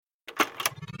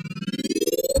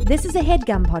This is a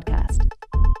HeadGum podcast.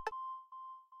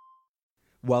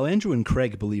 While Andrew and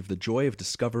Craig believe the joy of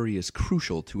discovery is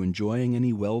crucial to enjoying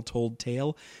any well-told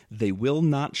tale, they will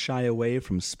not shy away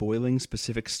from spoiling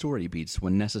specific story beats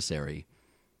when necessary.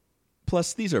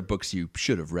 Plus, these are books you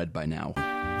should have read by now.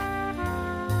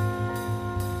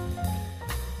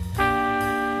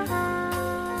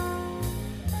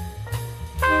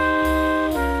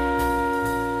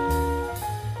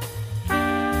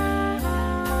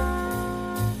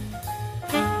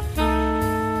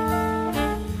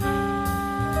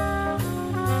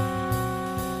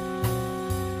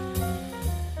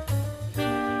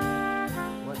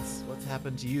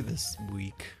 To you this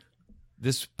week?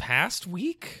 This past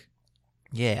week?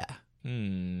 Yeah.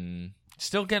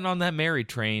 Still getting on that married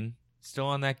train. Still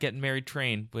on that getting married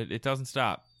train, but it doesn't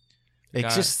stop. It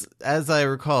just, as I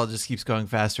recall, it just keeps going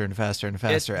faster and faster and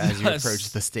faster as you approach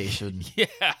the station.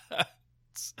 Yeah.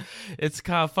 It's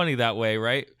kind of funny that way,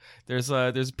 right? There's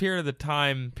a period of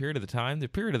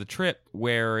the trip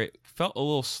where it felt a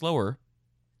little slower,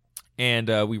 and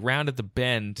we rounded the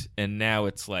bend, and now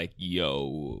it's like,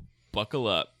 yo, buckle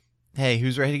up. Hey,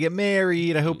 who's ready to get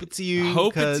married? I hope it's you. I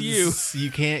hope it's you.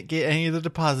 You can't get any of the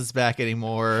deposits back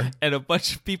anymore. And a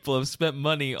bunch of people have spent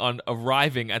money on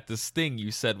arriving at this thing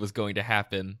you said was going to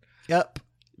happen. Yep.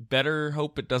 Better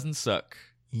hope it doesn't suck.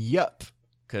 Yep.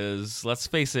 Because let's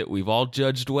face it, we've all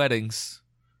judged weddings.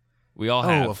 We all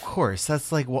have. Oh, of course.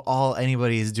 That's like what all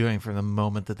anybody is doing from the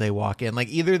moment that they walk in. Like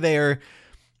either they're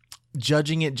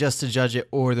judging it just to judge it,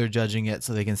 or they're judging it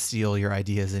so they can steal your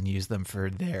ideas and use them for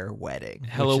their wedding.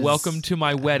 Hello, welcome to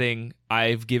my wedding.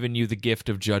 I've given you the gift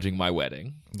of judging my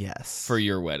wedding. Yes. For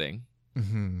your wedding.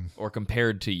 Mm-hmm. Or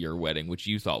compared to your wedding, which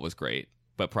you thought was great,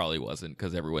 but probably wasn't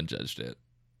because everyone judged it.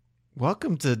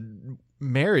 Welcome to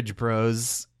Marriage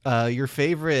Bros, your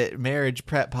favorite marriage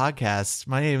prep podcast.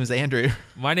 My name is Andrew.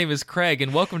 My name is Craig,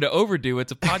 and welcome to Overdue.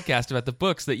 It's a podcast about the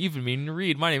books that you've been meaning to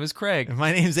read. My name is Craig. And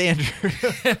my name's Andrew.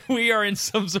 We are in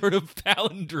some sort of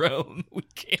palindrome. We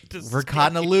can't escape. We're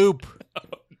caught in a loop.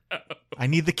 Oh, no. I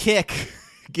need the kick.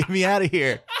 Get me out of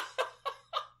here.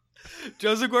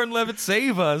 Joseph Gordon-Levitt,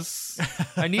 save us.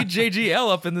 I need JGL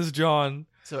up in this John.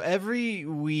 So every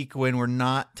week when we're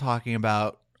not talking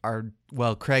about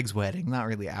Craig's wedding, not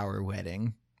really our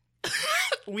wedding.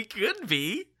 We could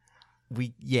be.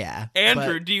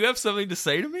 Andrew, do you have something to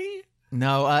say to me?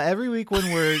 No, every week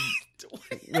when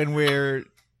we're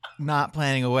not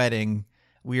planning a wedding,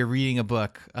 we are reading a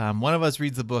book. One of us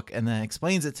reads the book and then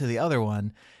explains it to the other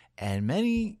one, and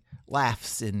many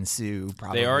laughs ensue.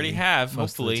 Probably they already have,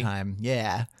 most hopefully. of the time.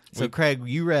 Yeah. So Craig,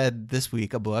 you read this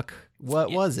week a book.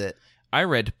 What was it? I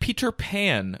read Peter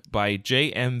Pan by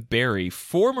J.M. Barrie,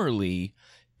 formerly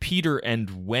Peter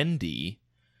and Wendy,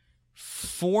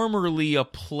 formerly a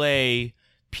play,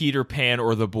 Peter Pan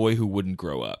or the Boy Who Wouldn't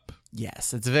Grow Up.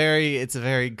 Yes, it's a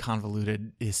very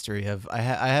convoluted history of. I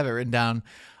have it written down.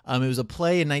 It was a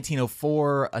play in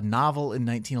 1904, a novel in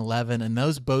 1911, and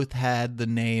those both had the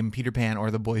name Peter Pan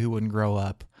or the Boy Who Wouldn't Grow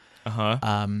Up.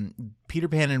 Peter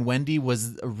Pan and Wendy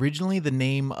was originally the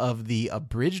name of the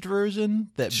abridged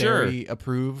version that Barrie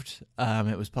approved.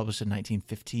 It was published in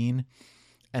 1915,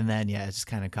 and then it's just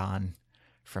kind of gone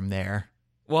from there.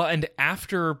 Well, and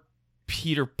after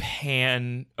Peter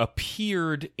Pan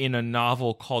appeared in a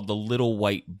novel called The Little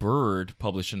White Bird,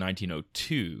 published in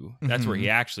 1902. That's where he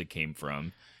actually came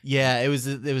from. Yeah, it was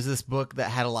this book that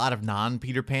had a lot of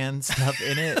non-Peter Pan stuff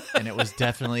in it, and it was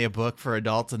definitely a book for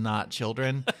adults and not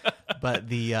children. But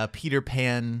the Peter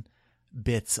Pan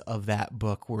bits of that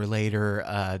book were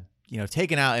later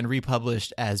taken out and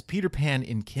republished as Peter Pan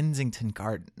in Kensington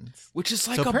Gardens. Which is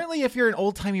like so apparently if you're an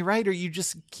old-timey writer,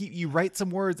 you write some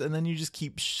words and then you just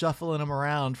keep shuffling them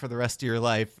around for the rest of your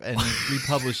life and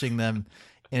republishing them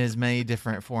in as many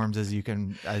different forms as you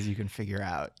can figure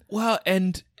out. Well,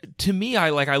 and to me, I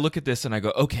look at this and I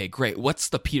go, okay, great. What's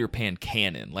the Peter Pan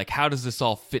canon? Like, how does this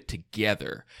all fit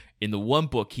together? In the one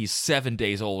book, he's 7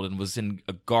 days old and was in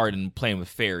a garden playing with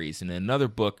fairies. And in another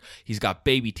book, he's got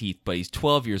baby teeth, but he's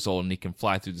 12 years old and he can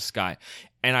fly through the sky.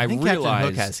 And I think realized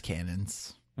Captain Hook has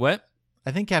cannons. What?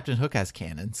 I think Captain Hook has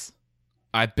cannons.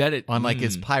 I bet it on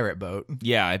his pirate boat.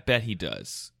 Yeah, I bet he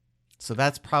does. So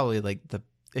that's probably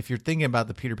if you're thinking about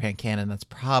the Peter Pan canon, that's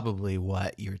probably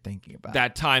what you're thinking about.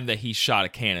 That time that he shot a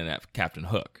cannon at Captain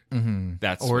Hook. Mm-hmm.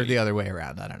 That's or the other way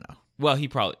around. I don't know. Well, he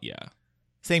probably, yeah.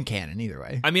 Same canon, either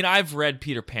way. I mean, I've read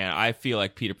Peter Pan. I feel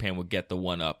like Peter Pan would get the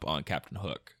one up on Captain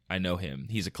Hook. I know him.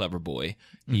 He's a clever boy.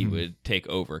 He would take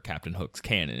over Captain Hook's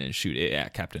cannon and shoot it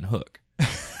at Captain Hook.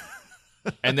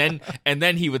 and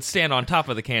then he would stand on top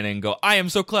of the cannon and go, "I am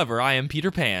so clever. I am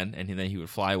Peter Pan." And then he would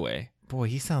fly away. Boy,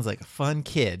 he sounds like a fun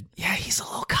kid. Yeah, he's a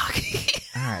little cocky.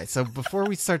 All right. So before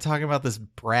we start talking about this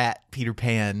brat Peter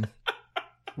Pan,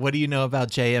 what do you know about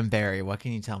J.M. Barrie? What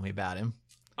can you tell me about him?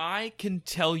 I can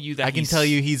tell you that I can tell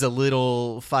you he's a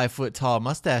little 5 foot tall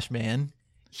mustache man.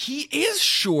 he is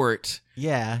short.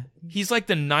 Yeah. He's like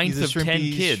the ninth He's a of 10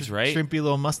 shrimpy, kids, right? Shrimpy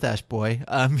little mustache boy.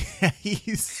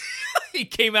 He's He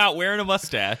came out wearing a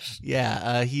mustache.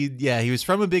 he was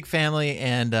from a big family,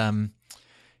 and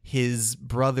his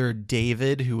brother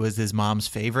David, who was his mom's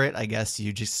favorite. I guess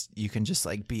you can just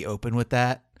like be open with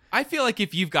that. I feel like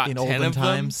if you've got In 10 olden of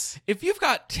times. them, if you've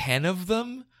got 10 of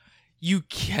them, you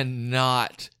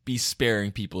cannot be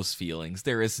sparing people's feelings.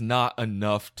 There is not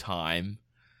enough time.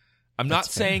 I'm not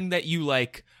That's fair. saying that you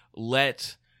like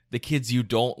let the kids you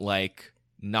don't like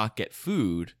not get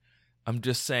food. I'm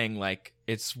just saying like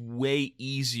it's way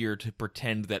easier to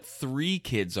pretend that 3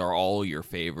 kids are all your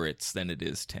favorites than it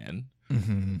is 10.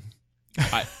 Mm-hmm.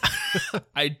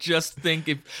 I just think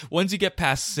if once you get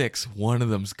past 6, one of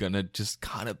them's gonna just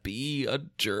kind of be a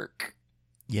jerk.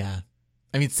 Yeah.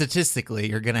 I mean, statistically,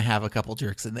 you're going to have a couple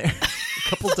jerks in there. A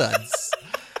couple duds.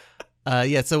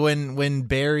 So when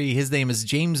Barrie, his name is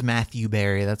James Matthew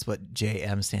Barrie. That's what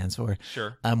JM stands for.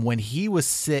 Sure. When he was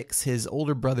 6, his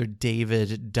older brother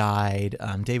David died.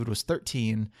 David was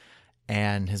 13,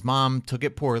 and his mom took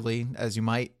it poorly, as you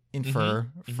might infer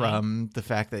from the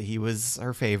fact that he was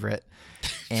her favorite.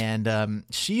 And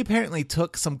she apparently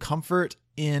took some comfort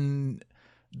in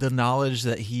the knowledge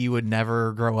that he would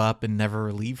never grow up and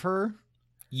never leave her.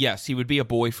 Yes, he would be a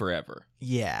boy forever.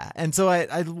 Yeah. And so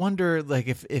I wonder like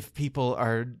if people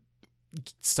are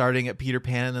starting at Peter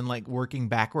Pan and then like working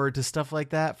backward to stuff like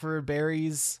that for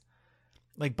Barrie's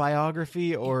like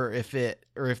biography, or if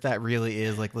that really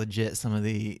is like legit some of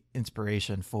the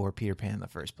inspiration for Peter Pan in the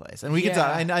first place. And we can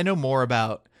talk, I know more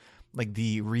about like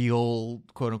the real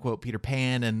quote unquote Peter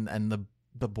Pan and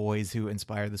the boys who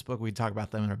inspired this book. We can talk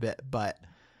about them in a bit, but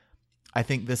I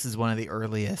think this is one of the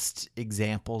earliest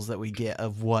examples that we get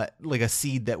of what like a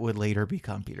seed that would later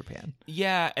become Peter Pan.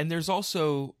 Yeah, and there's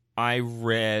also, I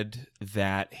read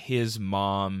that his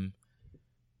mom,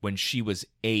 when she was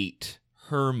 8,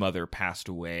 her mother passed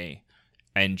away,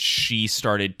 and she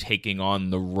started taking on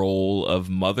the role of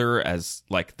mother as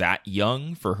like that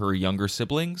young for her younger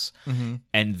siblings. Mm-hmm.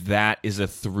 And that is a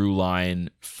through line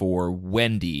for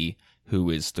Wendy, who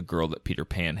is the girl that Peter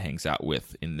Pan hangs out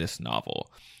with in this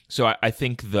novel. So I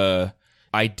think the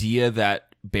idea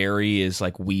that Barrie is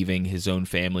like weaving his own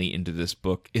family into this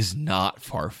book is not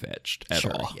far-fetched at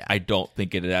all. Yeah. I don't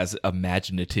think it is as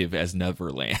imaginative as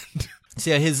Neverland. So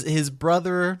yeah, his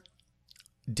brother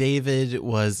David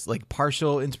was like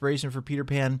partial inspiration for Peter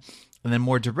Pan, and then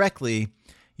more directly,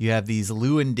 you have these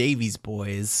Llewyn Davies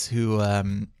boys who,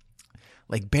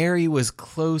 like Barrie was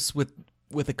close with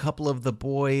a couple of the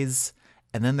boys,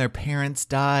 and then their parents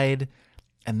died,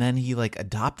 and then he like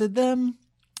adopted them.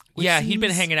 Yeah, he'd been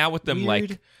seems hanging out with them,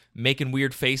 weird. like making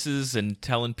weird faces and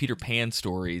telling Peter Pan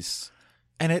stories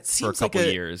And it for a seems couple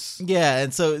like years. Yeah,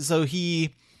 and so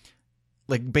he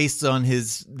like based on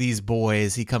these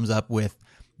boys, he comes up with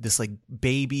this like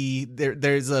baby.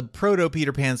 There's a proto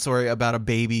Peter Pan story about a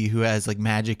baby who has like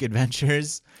magic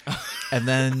adventures, and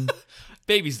then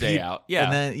Baby's Day Out. Yeah.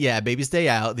 and then Baby's Day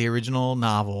Out, the original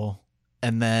novel,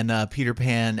 and then Peter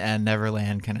Pan and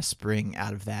Neverland kind of spring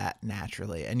out of that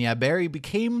naturally. And yeah, Barrie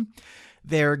became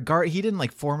their he didn't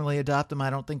like formally adopt them, I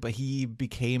don't think, but he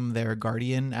became their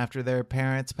guardian after their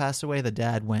parents passed away. The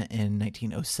dad went in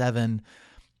 1907,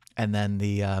 and then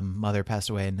the mother passed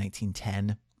away in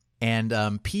 1910.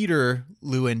 And Peter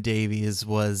Llewyn Davies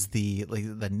was the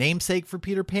namesake for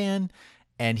Peter Pan,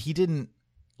 and he didn't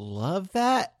love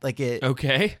that.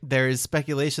 Okay. There is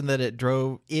speculation that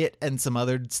it and some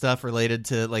other stuff related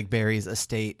to like Barrie's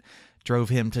estate drove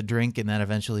him to drink and then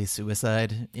eventually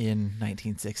suicide in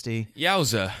 1960.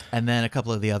 Yowza. And then a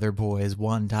couple of the other boys,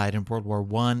 one died in World War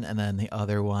I, and then the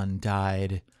other one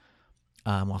died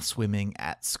while swimming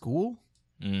at school.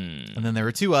 And then there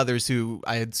were 2 others who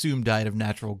I assume died of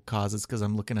natural causes, because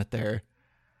I'm looking at their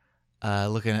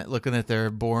looking at their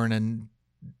born and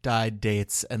died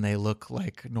dates, and they look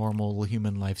like normal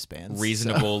human lifespans.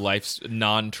 Reasonable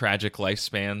non-tragic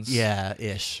lifespans. Yeah,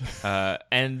 ish.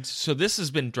 And so this has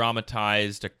been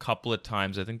dramatized a couple of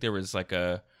times. I think there was like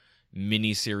a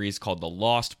mini series called The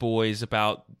Lost Boys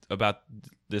about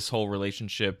this whole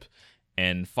relationship,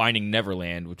 and Finding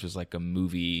Neverland, which was like a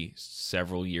movie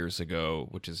several years ago,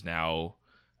 which is now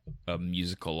a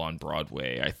musical on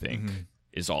Broadway, I think,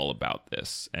 is all about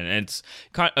this. And it's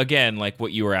again like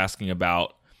what you were asking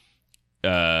about,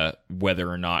 whether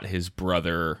or not his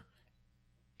brother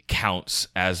counts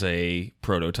as a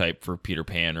prototype for Peter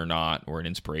Pan or not, or an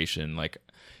inspiration. Like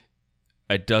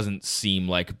it doesn't seem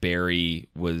like Barrie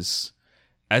was,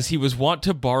 as he was wont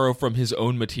to borrow from his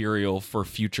own material for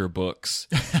future books,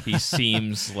 he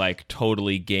seems like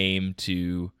totally game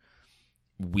to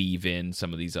weave in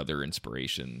some of these other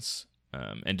inspirations,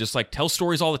 and just like tell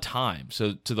stories all the time.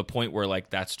 So to the point where like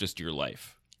that's just your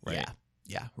life, right?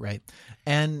 Yeah, right.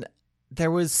 And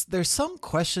there's some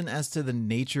question as to the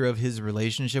nature of his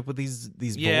relationship with these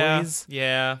boys.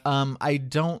 Yeah. I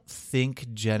don't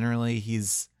think generally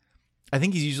I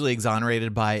think he's usually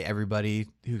exonerated by everybody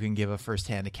who can give a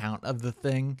firsthand account of the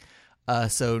thing.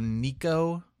 So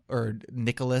Nicholas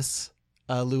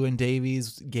Llewyn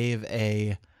Davies gave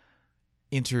a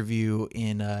interview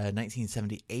in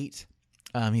 1978.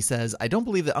 He says, "I don't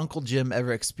believe that Uncle Jim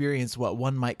ever experienced what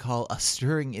one might call a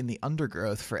stirring in the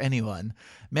undergrowth for anyone,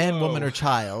 man, woman, or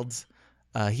child.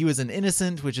 He was an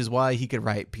innocent, which is why he could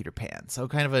write Peter Pan." So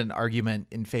kind of an argument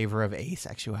in favor of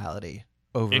asexuality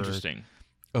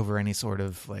over any sort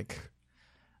of like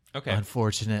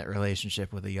unfortunate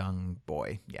relationship with a young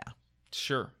boy. Yeah,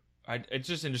 sure. It's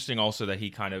just interesting also that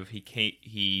he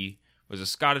was a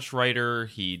Scottish writer.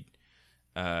 He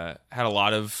had a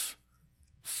lot of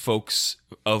folks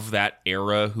of that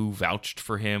era who vouched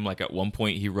for him. Like at one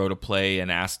point he wrote a play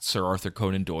and asked Sir Arthur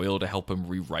Conan Doyle to help him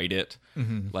rewrite it.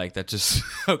 Mm-hmm. Like that just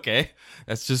okay,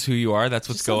 that's just who you are. That's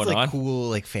what's going like on. Cool,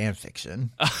 like fan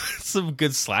fiction. Some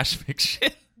good slash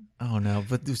fiction. Oh no,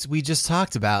 but we just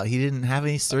talked about he didn't have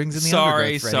any stirrings in the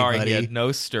undergrowth for anybody. He had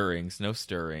no stirrings.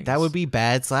 That would be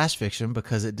bad slash fiction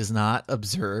because it does not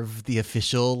observe the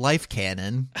official life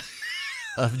canon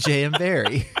of J.M.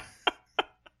 Barrie.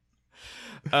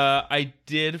 I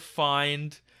did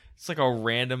find it's like a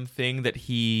random thing that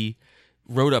he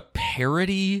wrote a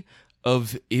parody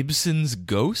of Ibsen's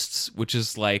Ghosts, which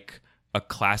is like a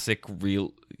classic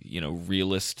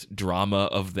realist drama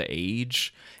of the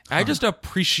age. I just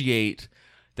appreciate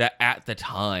that at the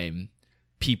time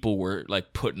people were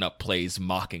like putting up plays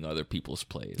mocking other people's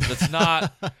plays. That's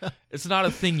not it's not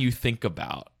a thing you think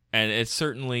about. And it's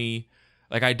certainly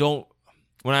like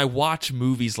when I watch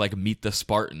movies like Meet the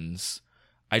Spartans,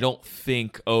 I don't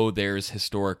think, there's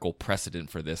historical precedent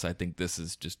for this. I think this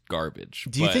is just garbage.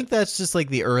 Do you think that's just like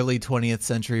the early 20th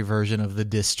century version of the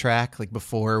diss track? Like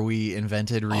before we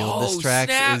invented real diss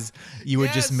tracks, snap. Is you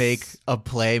would just make a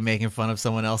play making fun of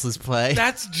someone else's play?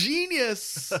 That's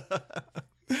genius.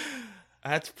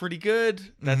 That's pretty good.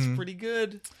 That's pretty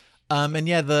good. And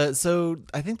yeah, so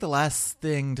I think the last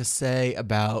thing to say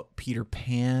about Peter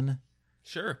Pan,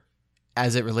 sure,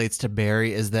 as it relates to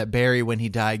Barrie, is that Barrie, when he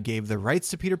died, gave the rights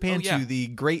to Peter Pan to the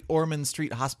Great Ormond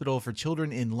Street Hospital for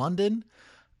Children in London,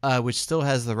 which still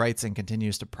has the rights and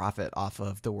continues to profit off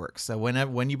of the work. So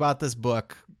when you bought this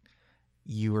book,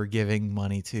 you were giving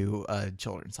money to a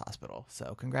children's hospital.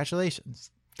 So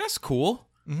congratulations. That's cool.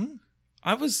 Mm-hmm.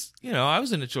 I was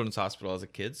in a children's hospital as a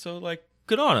kid, so like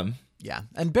good on him. Yeah,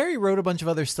 and Barrie wrote a bunch of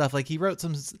other stuff. Like he wrote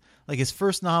some, like his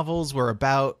first novels were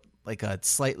about like a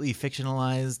slightly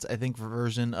fictionalized, I think,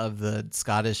 version of the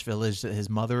Scottish village that his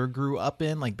mother grew up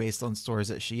in, like based on stories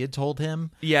that she had told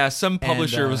him. Yeah, some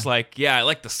publisher was like, "Yeah, I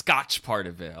like the Scotch part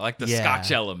of it. I like the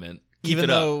Scotch element." Even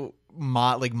though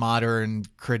modern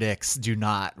critics do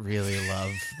not really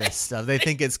love this stuff, they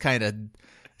think it's kind of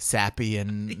sappy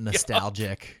and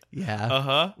nostalgic.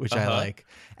 Yeah, which I like.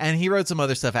 And he wrote some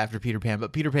other stuff after Peter Pan,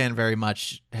 but Peter Pan very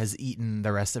much has eaten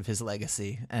the rest of his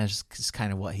legacy, and it's just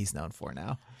kind of what he's known for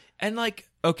now. And like,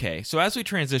 okay, so as we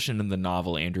transition in the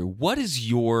novel, Andrew,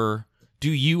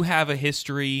 do you have a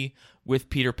history with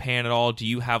Peter Pan at all? Do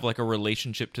you have like a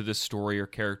relationship to this story or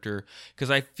character? Because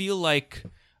I feel like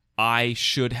I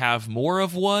should have more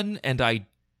of one, and I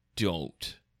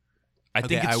don't. I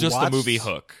think it's just the movie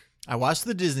Hook. I watched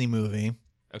the Disney movie.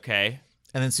 Okay.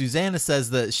 And then Susanna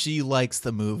says that she likes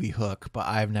the movie Hook, but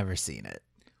I've never seen it.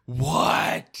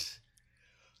 What?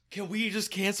 Can we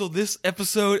just cancel this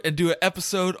episode and do an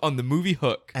episode on the movie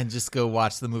Hook? And just go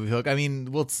watch the movie Hook? I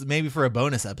mean, maybe for a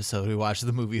bonus episode, we watch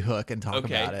the movie Hook and talk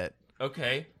about it.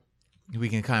 Okay. We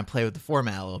can kind of play with the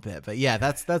format a little bit. But yeah,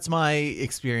 that's my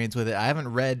experience with it. I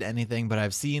haven't read anything, but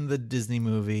I've seen the Disney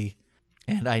movie,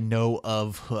 and I know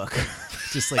of Hook,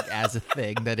 just like as a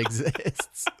thing that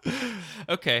exists.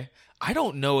 Okay. I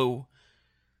don't know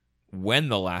when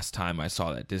the last time I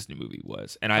saw that Disney movie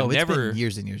was. And it's been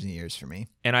years and years and years for me.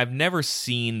 And I've never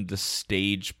seen the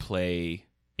stage play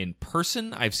in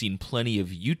person. I've seen plenty of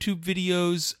YouTube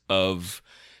videos of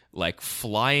like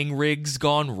flying rigs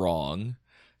gone wrong.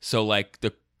 So like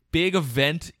the big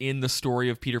event in the story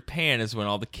of Peter Pan is when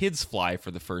all the kids fly for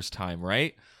the first time,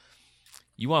 right?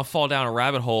 You want to fall down a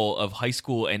rabbit hole of high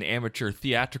school and amateur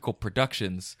theatrical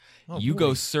productions. You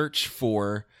go search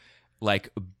for like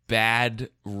bad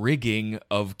rigging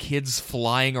of kids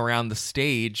flying around the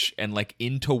stage and like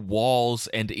into walls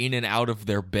and in and out of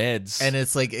their beds. And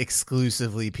it's like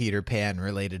exclusively Peter Pan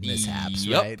related mishaps,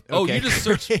 Yep. right? Oh, Okay,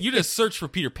 you just search for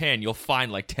Peter Pan, you'll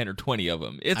find like 10 or 20 of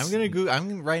them. I'm gonna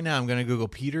Google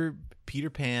Peter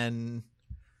Pan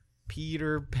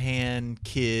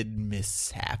kid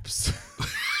mishaps.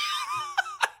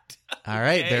 All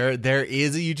right, there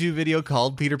is a YouTube video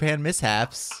called Peter Pan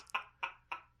mishaps.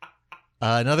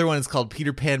 Another one is called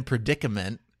Peter Pan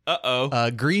predicament.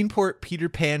 Greenport Peter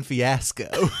Pan fiasco.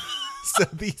 So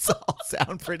these all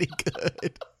sound pretty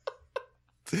good.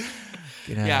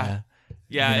 Yeah.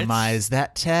 Minimize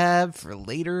that tab for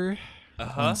later.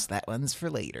 Uh-huh. That one's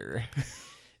for later.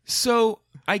 So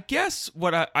I guess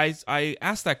what I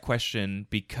asked that question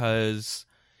because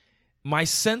my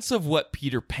sense of what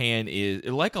Peter Pan is,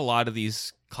 like a lot of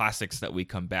these classics that we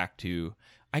come back to,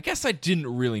 I guess I didn't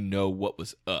really know what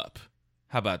was up.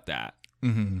 How about that?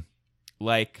 Mm-hmm.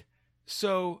 Like,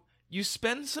 so you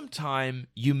spend some time,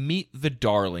 you meet the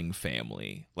Darling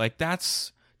family. Like,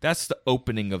 that's the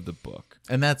opening of the book.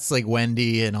 And that's like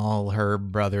Wendy and all her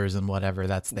brothers and whatever.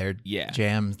 That's their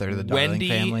jams. They're the Darling Wendy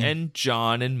family. and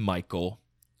John and Michael,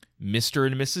 Mr.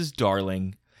 and Mrs.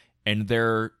 Darling, and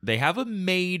they have a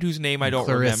maid whose name I don't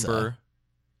remember.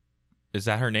 Is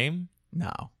that her name?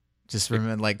 No. Just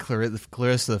remember, like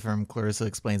Clarissa from Clarissa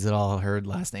Explains It All, her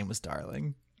last name was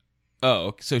Darling.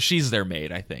 Oh, so she's their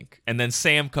maid, I think. And then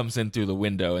Sam comes in through the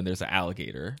window and there's an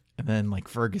alligator. And then like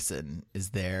Ferguson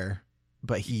is there,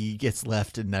 but he gets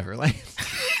left in Neverland.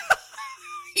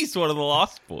 He's one of the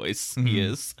Lost Boys. Mm-hmm. He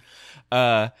is.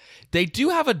 They do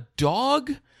have a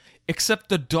dog, except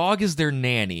the dog is their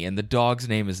nanny, and the dog's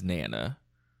name is Nana.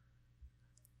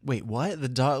 Wait, what? The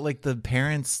dog, like the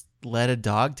parents let a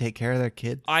dog take care of their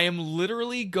kid? I am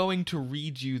literally going to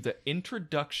read you the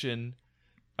introduction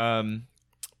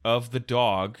of the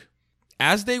dog.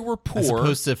 As they were poor, as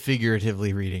opposed to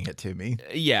figuratively reading it to me.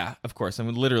 Yeah, of course.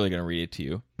 I'm literally going to read it to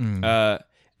you. Mm.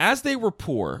 As they were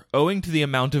poor, owing to the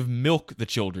amount of milk the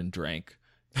children drank,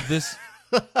 this...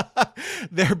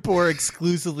 They're poor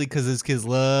exclusively because his kids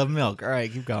love milk. All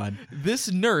right, keep going. This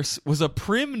nurse was a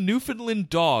prim Newfoundland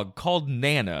dog called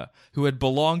Nana, who had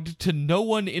belonged to no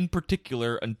one in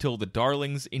particular until the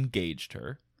Darlings engaged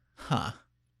her. Huh.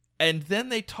 And then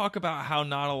they talk about how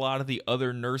not a lot of the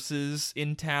other nurses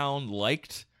in town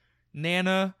liked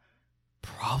Nana,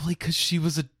 probably because she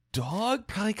was a dog?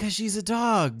 Probably because she's a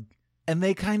dog. And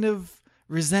they kind of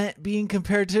resent being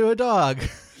compared to a dog.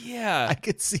 Yeah. I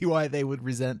could see why they would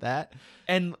resent that.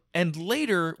 And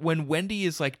later, when Wendy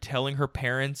is like telling her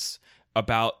parents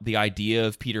about the idea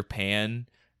of Peter Pan,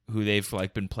 who they've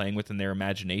like been playing with in their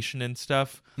imagination and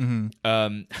stuff,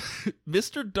 Mr.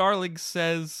 Darling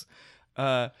says,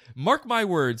 mark my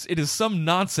words, it is some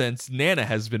nonsense Nana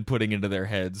has been putting into their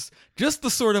heads. Just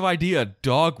the sort of idea a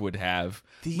dog would have.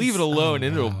 Leave it alone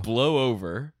and it'll blow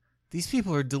over. These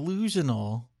people are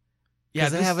delusional. Yeah,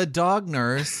 they have a dog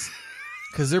nurse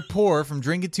because they're poor from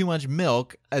drinking too much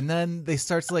milk, and then they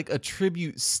start to like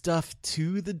attribute stuff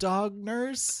to the dog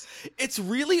nurse. It's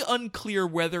really unclear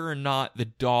whether or not the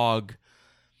dog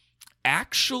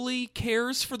actually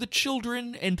cares for the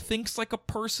children and thinks like a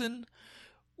person,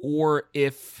 or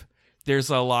if there's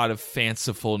a lot of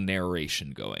fanciful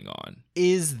narration going on.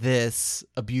 Is this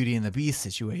a Beauty and the Beast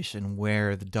situation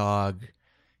where the dog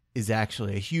is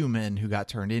actually a human who got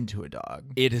turned into a dog?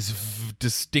 It is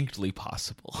distinctly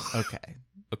possible.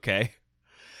 Okay.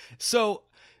 So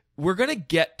we're going to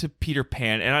get to Peter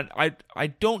Pan, and I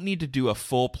don't need to do a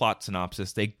full plot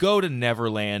synopsis. They go to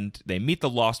Neverland. They meet the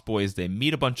Lost Boys. They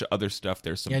meet a bunch of other stuff.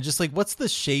 There's some... Yeah, just like what's the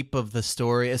shape of the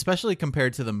story, especially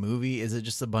compared to the movie? Is it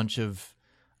just a bunch of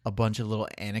little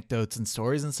anecdotes and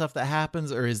stories and stuff that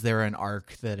happens, or is there an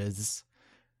arc that is...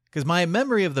 Because my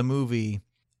memory of the movie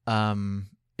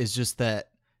is just that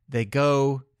they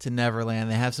go to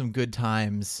Neverland, they have some good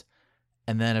times,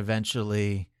 and then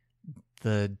eventually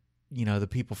the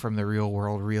people from the real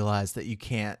world realize that you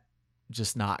can't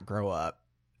just not grow up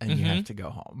and you have to go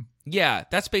home. Yeah,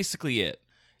 that's basically it.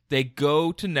 They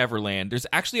go to Neverland. There's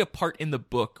actually a part in the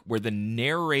book where the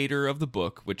narrator of the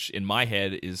book, which in my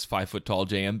head is 5-foot-tall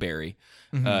J.M. Barrie,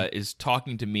 is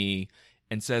talking to me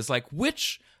and says, like,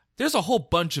 there's a whole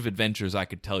bunch of adventures I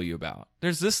could tell you about.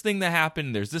 There's this thing that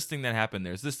happened. There's this thing that happened.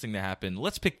 There's this thing that happened.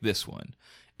 Let's pick this one.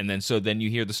 And then you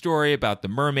hear the story about the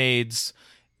mermaids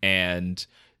and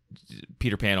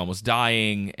Peter Pan almost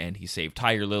dying, and he saved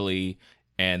Tiger Lily,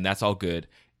 and that's all good.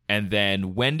 And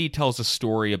then Wendy tells a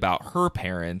story about her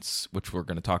parents, which we're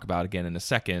going to talk about again in a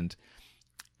second.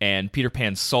 And Peter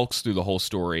Pan sulks through the whole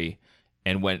story,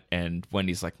 and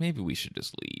Wendy's like, maybe we should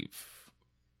just leave.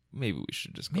 maybe we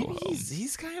should just go home.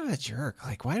 He's kind of a jerk.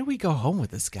 Like, why do we go home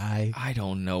with this guy? I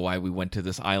don't know why we went to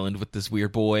this island with this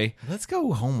weird boy. Let's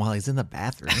go home while he's in the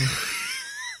bathroom.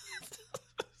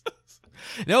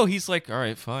 No, he's like, all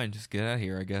right, fine, just get out of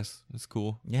here, I guess. It's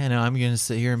cool. Yeah, no, I'm going to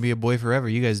sit here and be a boy forever.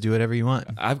 You guys do whatever you want.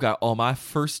 I've got all my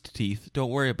first teeth.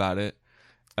 Don't worry about it.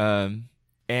 And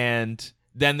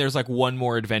then there's like one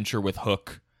more adventure with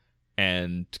Hook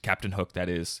and Captain Hook, that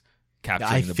is,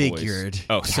 capturing the boys. I figured.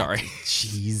 Oh, sorry.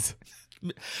 Jeez.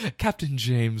 Captain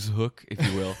James Hook, if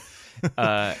you will.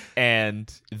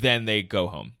 And then they go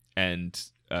home. And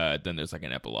then there's like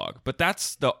an epilogue. But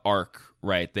that's the arc,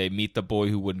 right? They meet the boy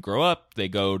who wouldn't grow up. They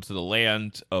go to the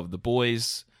land of the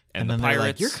boys and the pirates.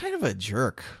 Like, you're kind of a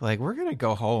jerk. Like, we're going to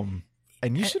go home.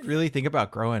 And you should really think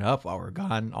about growing up while we're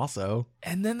gone also.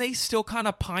 And then they still kind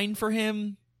of pine for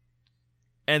him.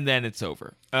 And then it's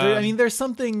over. There's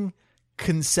something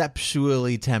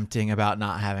conceptually tempting about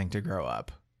not having to grow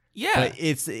up. Yeah. But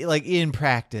it's like in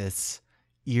practice,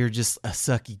 you're just a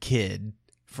sucky kid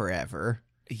forever.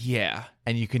 Yeah.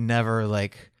 And you can never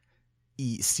like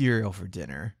eat cereal for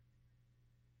dinner.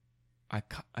 I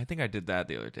think I did that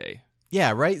the other day.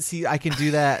 Yeah, right? See, I can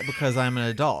do that because I'm an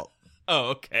adult. Oh,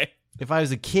 okay. If I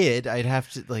was a kid, I'd have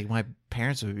to, like, my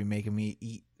parents would be making me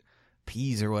eat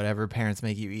peas or whatever parents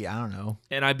make you eat. I don't know.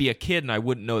 And I'd be a kid and I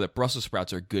wouldn't know that Brussels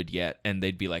sprouts are good yet. And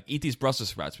they'd be like, eat these Brussels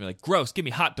sprouts. And be like, gross, give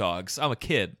me hot dogs. I'm a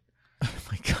kid. Oh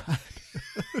my God.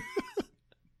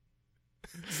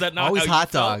 Is that not always how hot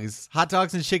you felt? dogs? Hot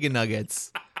dogs and chicken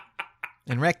nuggets.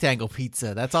 And rectangle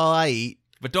pizza. That's all I eat.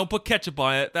 But don't put ketchup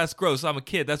on it. That's gross. I'm a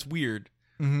kid. That's weird.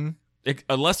 Mm-hmm.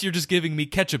 Unless you're just giving me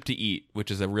ketchup to eat,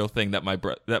 which is a real thing that my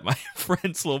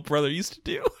friend's little brother used to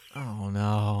do. Oh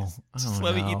no! Just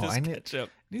let me eat this ketchup.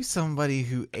 I knew somebody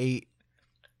who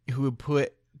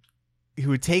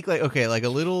would take like a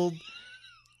little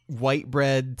white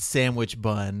bread sandwich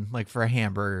bun, like for a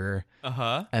hamburger,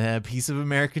 and then a piece of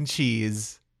American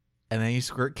cheese, and then you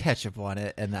squirt ketchup on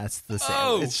it, and that's the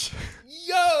sandwich.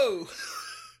 Yo.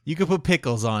 You could put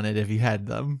pickles on it if you had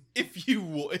them. If you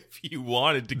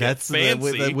wanted to get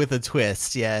fancy. With a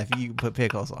twist, yeah, if you put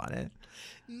pickles on it.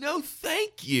 No,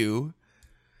 thank you.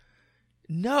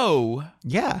 No.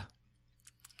 Yeah.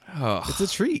 Oh. It's a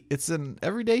treat. It's an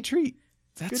everyday treat.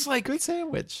 That's good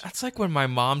sandwich. That's like when my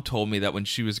mom told me that when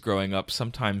she was growing up,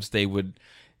 sometimes they would,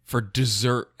 for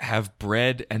dessert, have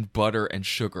bread and butter and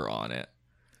sugar on it.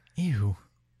 Ew.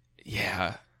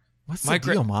 Yeah. What's the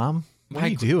deal, Mom? What are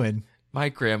you doing? My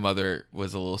grandmother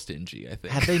was a little stingy, I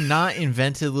think. Had they not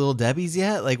invented Little Debbie's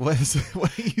yet? Like, what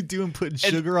are you doing putting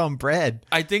sugar on bread?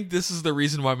 I think this is the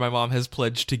reason why my mom has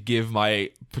pledged to give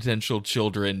my potential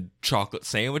children chocolate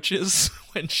sandwiches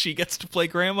when she gets to play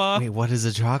grandma. Wait, what is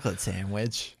a chocolate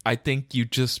sandwich? I think you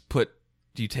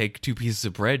take 2 pieces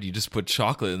of bread, you just put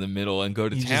chocolate in the middle and go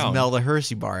to town. You just melt a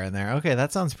Hershey bar in there. Okay,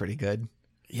 that sounds pretty good.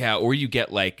 Yeah, or you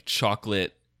get like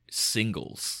chocolate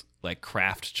singles. Like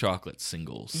Kraft chocolate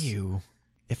singles. Ew.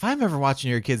 If I'm ever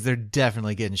watching your kids, they're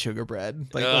definitely getting sugar bread.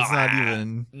 Like, that's not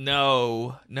even...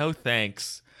 No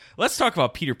thanks. Let's talk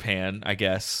about Peter Pan, I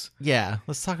guess. Yeah,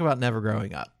 let's talk about never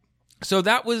growing up. So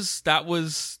that was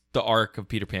the arc of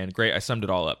Peter Pan. Great, I summed it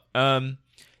all up.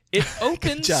 It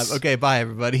opens... Good job. Okay, bye,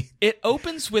 everybody. It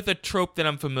opens with a trope that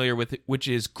I'm familiar with, which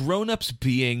is grown-ups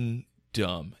being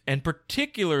dumb. And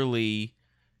particularly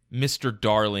Mr.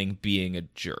 Darling being a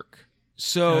jerk.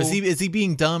 So is he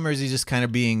being dumb, or is he just kind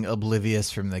of being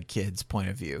oblivious from the kid's point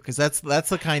of view? Because that's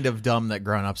the kind of dumb that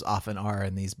grown-ups often are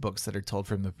in these books that are told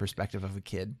from the perspective of a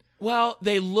kid. Well,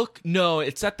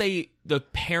 it's that the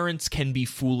parents can be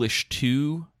foolish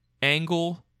too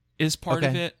angle is part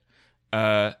of it.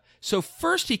 So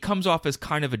first he comes off as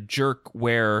kind of a jerk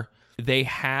where they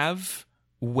have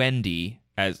Wendy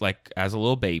as a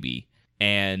little baby,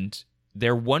 and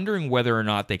they're wondering whether or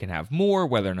not they can have more,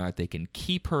 whether or not they can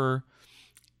keep her.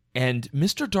 And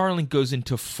Mr. Darling goes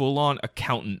into full-on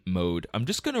accountant mode. I'm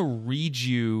just going to read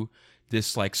you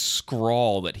this like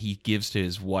scrawl that he gives to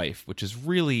his wife, which is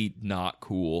really not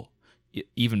cool,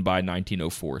 even by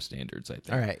 1904 standards, I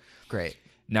think. All right, great.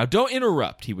 Now, don't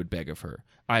interrupt, he would beg of her.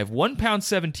 I have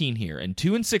 £1.17 here and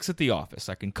 2 6 at the office.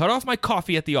 I can cut off my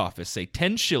coffee at the office, say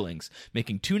 10 shillings,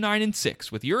 making 2 9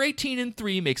 6. With your 18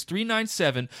 3 makes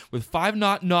 397. With 5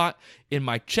 0 in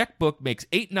my checkbook makes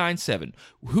 897.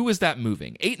 Who is that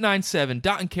moving? 897.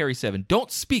 Dot and carry 7.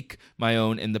 Don't speak, my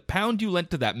own. And the pound you lent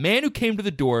to that man who came to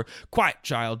the door. Quiet,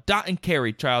 child. Dot and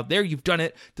carry, child. There, you've done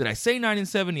it. Did I say 9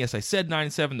 7? Yes, I said 9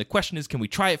 7. The question is, can we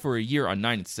try it for a year on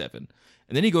 9 7?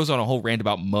 And then he goes on a whole rant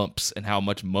about mumps and how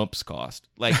much mumps cost.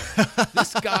 Like,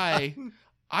 this guy,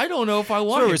 I don't know if I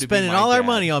want him to be my We're spending all our dad.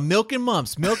 money on milk and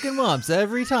mumps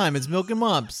every time. It's milk and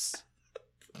mumps.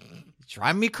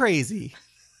 Driving me crazy.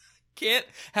 Can't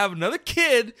have another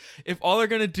kid if all they're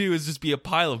going to do is just be a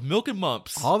pile of milk and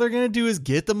mumps. All they're going to do is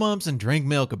get the mumps and drink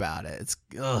milk about it. It's,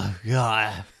 oh,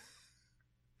 God.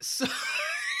 So,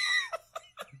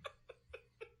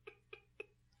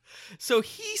 so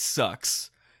he sucks.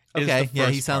 Okay, yeah,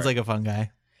 he sounds like a fun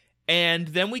guy. And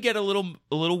then we get a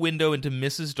little window into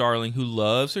Mrs. Darling, who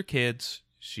loves her kids.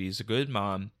 She's a good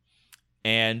mom.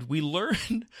 And we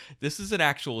learn, this is an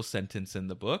actual sentence in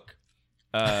the book.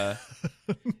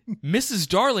 Mrs.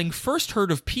 Darling first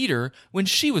heard of Peter when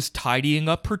she was tidying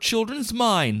up her children's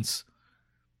minds.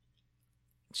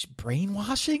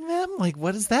 Brainwashing them? Like,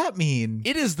 what does that mean?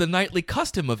 It is the nightly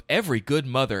custom of every good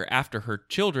mother, after her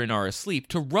children are asleep,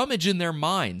 to rummage in their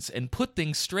minds and put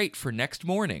things straight for next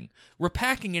morning,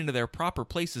 repacking into their proper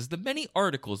places the many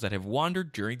articles that have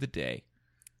wandered during the day.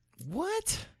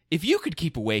 What? If you could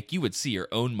keep awake, you would see your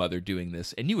own mother doing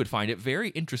this, and you would find it very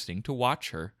interesting to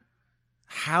watch her.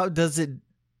 How does it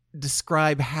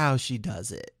describe how she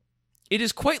does it? It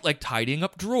is quite like tidying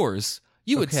up drawers.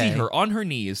 You would see her on her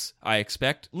knees, I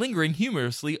expect, lingering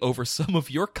humorously over some of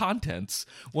your contents,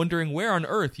 wondering where on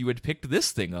earth you had picked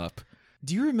this thing up.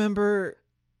 Do you remember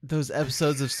those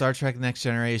episodes of Star Trek Next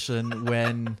Generation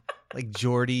when like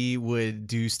Geordi would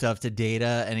do stuff to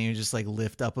Data and he would just like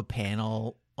lift up a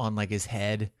panel on like his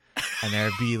head and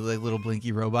there'd be like little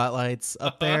blinky robot lights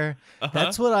up there?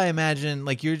 That's what I imagine.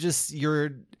 Like you're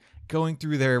going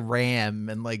through their RAM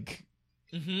and like...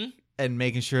 and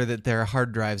making sure that their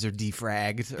hard drives are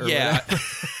defragged or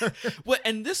whatever. Well,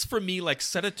 and this for me like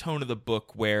set a tone of the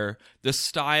book where the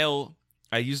style,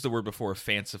 I used the word before,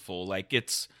 fanciful, like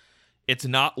it's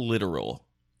not literal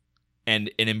and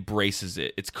it embraces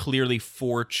it. It's clearly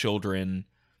for children,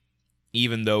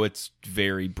 even though it's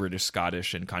very British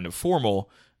Scottish and kind of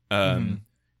formal.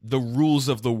 The rules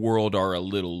of the world are a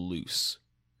little loose.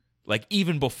 Like,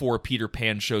 even before Peter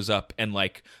Pan shows up and,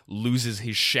 like, loses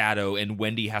his shadow and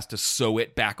Wendy has to sew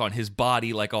it back on his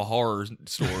body like a horror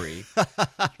story.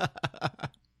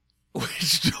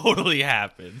 Which totally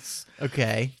happens.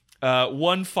 Okay.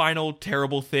 One final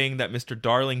terrible thing that Mr.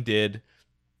 Darling did,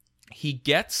 he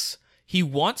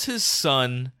wants his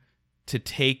son to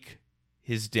take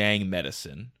his dang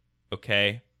medicine,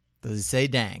 okay? Does he say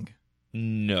dang?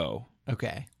 No.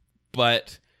 Okay.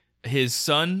 But his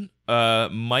son...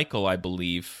 Michael, I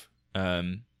believe.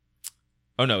 It's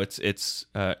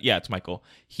Michael.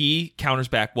 He counters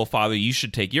back, well, Father, you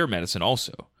should take your medicine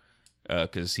also.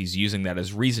 Because he's using that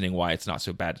as reasoning why it's not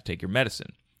so bad to take your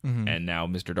medicine. And now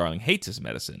Mr. Darling hates his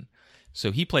medicine.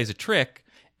 So he plays a trick,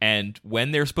 and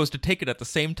when they're supposed to take it at the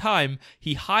same time,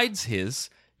 he hides his,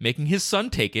 making his son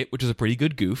take it, which is a pretty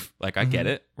good goof. Like, I get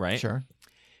it, right? Sure.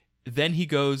 Then he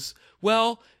goes,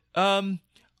 well,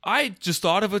 I just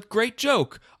thought of a great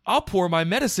joke. I'll pour my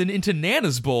medicine into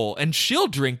Nana's bowl, and she'll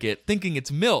drink it, thinking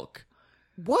it's milk.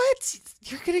 What?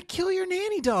 You're going to kill your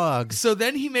nanny dog. So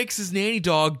then he makes his nanny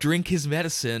dog drink his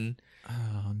medicine.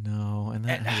 Oh, no. And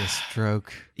that has a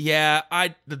stroke. Yeah,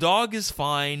 the dog is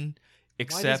fine,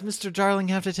 except... Why does Mr. Darling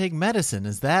have to take medicine?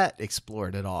 Is that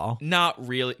explored at all? Not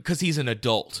really, because he's an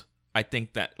adult. I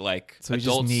think that, like, so he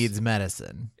just needs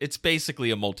medicine. It's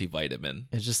basically a multivitamin.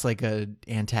 It's just like a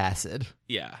antacid.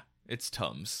 Yeah, it's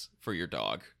Tums for your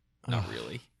dog. Not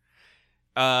really.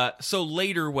 So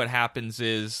later what happens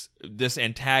is this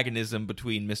antagonism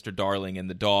between Mr. Darling and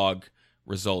the dog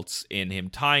results in him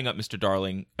tying up the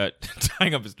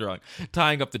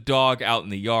dog out in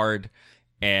the yard.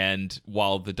 And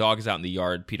while the dog is out in the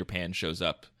yard, Peter Pan shows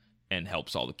up and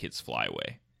helps all the kids fly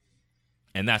away.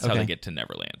 And that's how they get to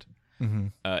Neverland.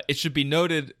 It should be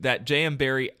noted that J.M.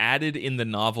 Barrie added in the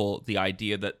novel the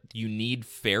idea that you need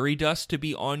fairy dust to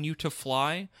be on you to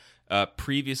fly.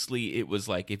 Previously, it was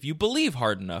like, if you believe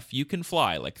hard enough, you can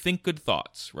fly. Like, think good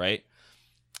thoughts, right?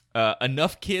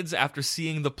 Enough kids, after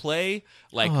seeing the play,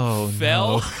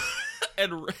 fell,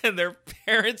 and their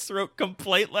parents wrote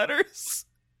complaint letters.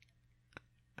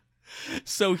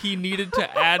 So he needed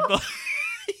to add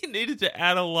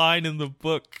a line in the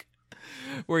book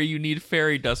where you need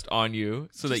fairy dust on you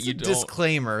so that you don't.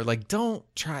 Disclaimer, like, don't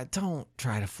try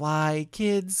to fly,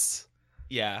 kids.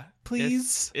 Yeah,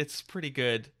 please. It's pretty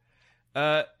good.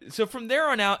 So from there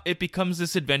on out, it becomes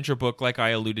this adventure book, like I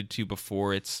alluded to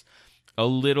before. It's a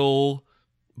little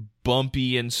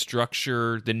bumpy in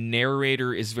structure. The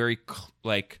narrator is very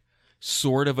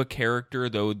sort of a character,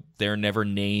 though they're never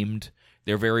named.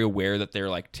 They're very aware that they're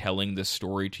like telling the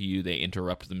story to you. They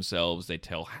interrupt themselves. They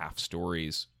tell half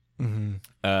stories.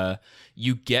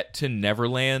 You get to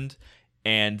Neverland,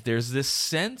 and there's this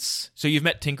sense. So you've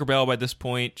met Tinkerbell by this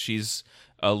point. She's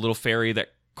a little fairy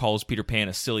that calls Peter Pan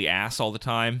a silly ass all the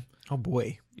time. Oh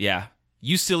boy. Yeah.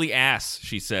 You silly ass,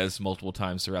 she says multiple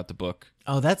times throughout the book.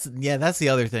 Oh, that's the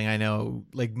other thing I know.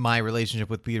 Like, my relationship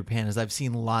with Peter Pan is I've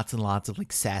seen lots and lots of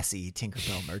like sassy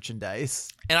Tinkerbell merchandise.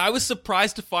 And I was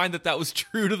surprised to find that was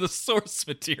true to the source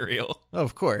material. Oh,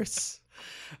 of course.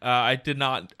 I did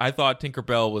not. I thought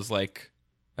Tinkerbell was like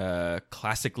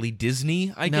classically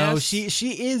Disney, I guess. No, she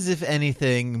is, if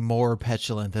anything, more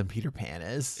petulant than Peter Pan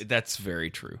is. That's very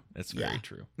true. That's very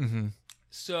true. Mm-hmm.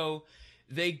 So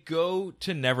they go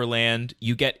to Neverland.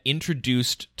 You get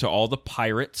introduced to all the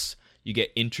pirates. You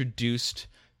get introduced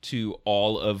to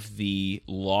all of the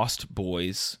Lost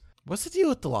Boys. What's the deal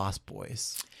with the Lost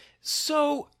Boys?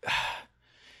 So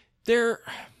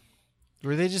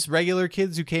Were they just regular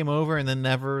kids who came over and then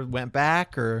never went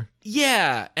back, or?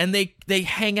 Yeah, and they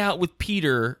hang out with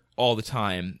Peter all the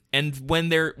time. And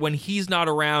when he's not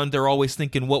around, they're always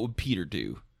thinking, what would Peter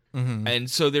do? Mm-hmm. And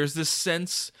so there's this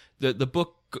sense that the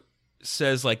book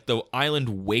says like the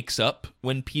island wakes up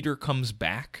when Peter comes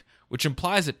back, which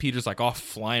implies that Peter's like off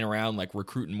flying around like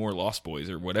recruiting more Lost Boys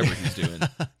or whatever he's doing.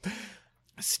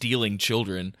 Stealing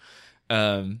children.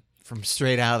 From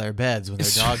straight out of their beds when their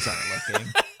dogs aren't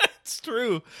looking. It's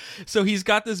true. So he's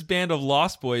got this band of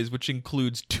Lost Boys, which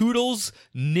includes Toodles,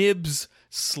 Nibs,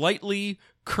 Slightly,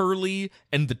 Curly,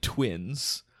 and the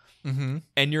twins. Mm-hmm.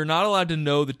 And you're not allowed to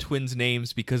know the twins'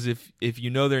 names because if you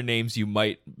know their names, you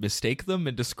might mistake them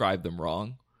and describe them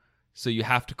wrong. So you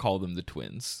have to call them the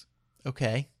twins.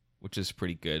 Okay. Which is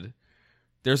pretty good.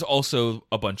 There's also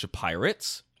a bunch of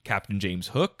pirates. Captain James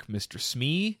Hook, Mr.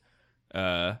 Smee,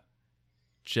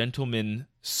 Gentleman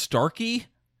Starkey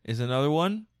is another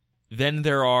one. Then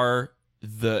there are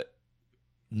the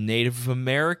Native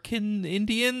American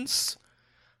Indians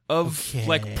of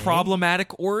like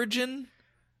problematic origin.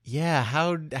 Yeah,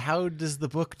 how does the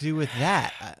book do with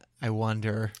that? I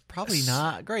wonder. Probably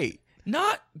not great.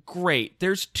 Not great.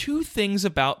 There's two things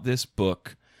about this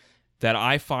book that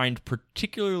I find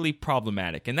particularly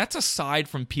problematic, and that's aside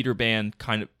from Peter Pan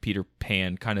kind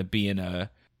of being a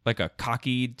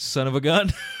cocky son of a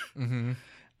gun.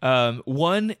 Mm-hmm.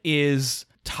 One is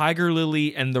Tiger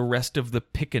Lily and the rest of the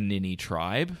Pickaninny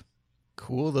tribe.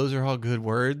 Cool. Those are all good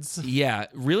words. Yeah,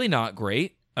 really not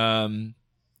great.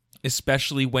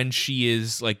 Especially when she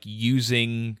is like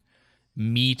using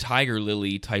me Tiger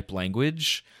Lily type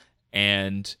language,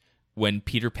 and when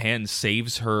Peter Pan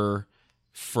saves her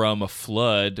from a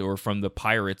flood or from the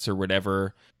pirates or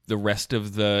whatever, the rest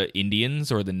of the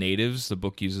Indians or the natives, the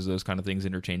book uses those kind of things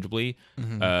interchangeably,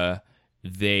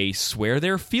 they swear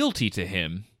their fealty to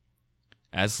him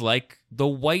as like the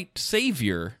white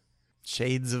savior.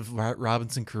 Shades of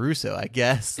Robinson Crusoe, I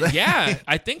guess. Yeah,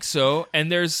 I think so. And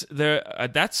there's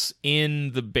that's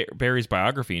in the Barrie's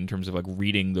biography in terms of like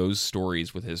reading those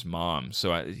stories with his mom.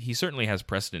 So he certainly has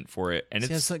precedent for it. And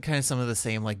it's kind of some of the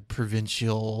same like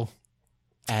provincial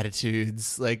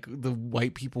attitudes. Like the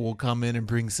white people will come in and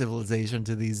bring civilization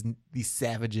to these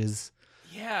savages.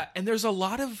 Yeah, and there's a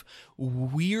lot of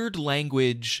weird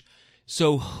language.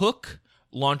 So Hook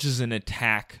launches an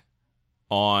attack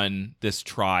on this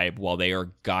tribe while they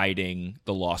are guarding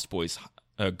the Lost Boys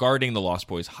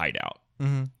hideout.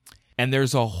 Mm-hmm. And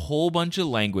there's a whole bunch of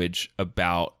language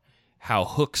about how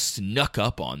Hook snuck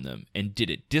up on them and did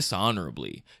it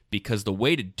dishonorably, because the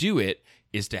way to do it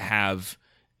is to have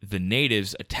the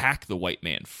natives attack the white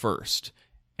man first,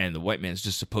 and the white man's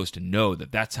just supposed to know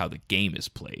that that's how the game is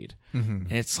played. Mm-hmm.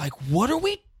 And it's like, what are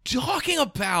we talking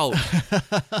about?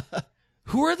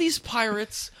 Who are these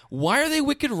pirates? Why are they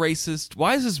wicked racist?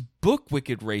 Why is this book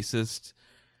wicked racist?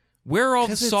 Where are all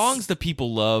the songs that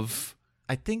people love?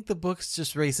 I think the book's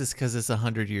just racist because it's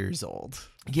 100 years old.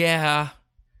 Yeah.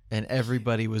 And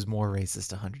everybody was more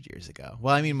racist 100 years ago.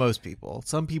 Well, I mean, most people.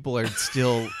 Some people are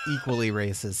still equally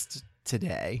racist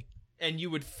today. And you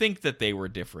would think that they were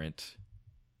different,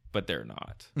 but they're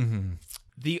not. Mm-hmm.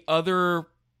 The other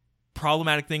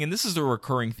problematic thing, and this is a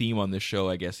recurring theme on this show,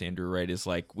 I guess, Andrew, right, is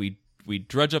like we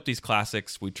drudge up these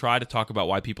classics, we try to talk about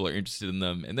why people are interested in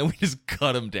them, and then we just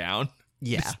cut them down.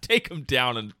 Yeah. Just take them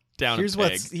down here's a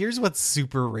peg. Here's what's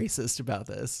super racist about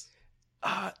this.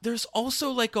 There's also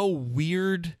like a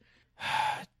weird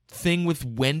thing with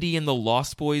Wendy and the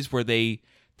Lost Boys where they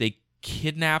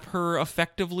kidnap her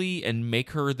effectively and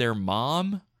make her their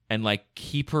mom and like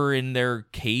keep her in their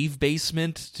cave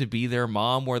basement to be their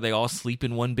mom, where they all sleep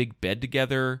in one big bed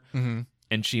together. Mm-hmm.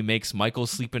 And she makes Michael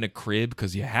sleep in a crib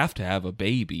because you have to have a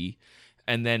baby.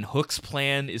 And then Hook's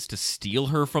plan is to steal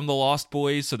her from the Lost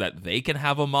Boys so that they can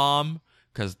have a mom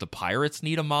because the pirates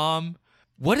need a mom.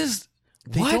 They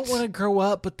don't want to grow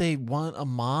up, but they want a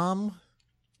mom?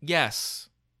 Yes.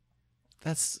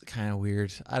 That's kind of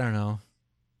weird. I don't know.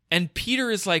 And Peter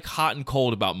is like hot and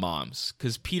cold about moms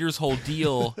because Peter's whole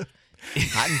deal,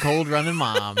 Hot and cold running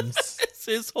moms.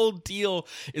 his whole deal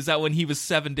is that when he was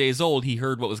 7 days old, he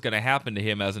heard what was going to happen to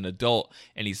him as an adult,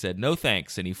 and he said no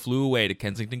thanks, and he flew away to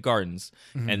Kensington Gardens.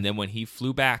 And then when he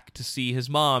flew back to see his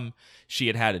mom, she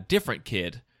had a different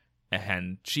kid,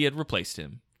 and she had replaced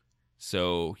him.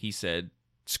 So he said,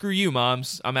 "Screw you,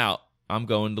 moms. I'm out. I'm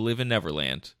going to live in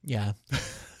Neverland." Yeah.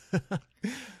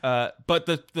 But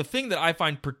the thing that I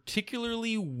find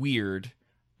particularly weird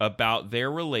about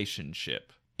their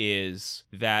relationship is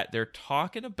that they're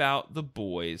talking about the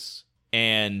boys,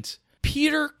 and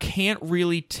Peter can't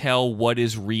really tell what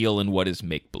is real and what is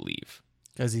make-believe.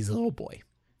 Because he's a little boy.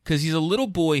 Because he's a little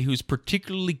boy who's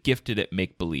particularly gifted at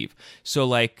make-believe. So,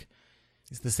 like...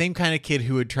 He's the same kind of kid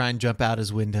who would try and jump out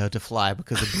his window to fly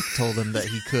because the book told him that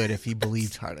he could if he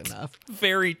believed hard enough.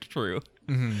 Very true.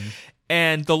 Mm-hmm.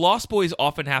 And the Lost Boys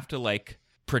often have to, like,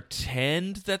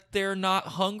 pretend that they're not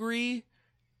hungry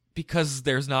because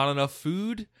there's not enough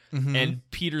food. Mm-hmm.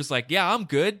 And Peter's like, yeah, I'm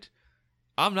good.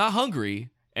 I'm not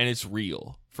hungry. And it's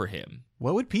real for him.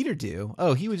 What would Peter do?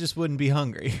 Oh, he wouldn't be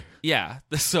hungry. Yeah.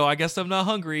 So I guess I'm not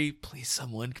hungry. Please,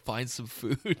 someone find some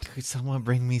food. Could someone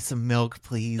bring me some milk,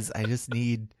 please? I just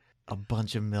need a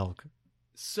bunch of milk.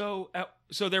 So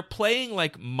they're playing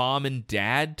like mom and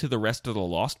dad to the rest of the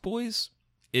Lost Boys.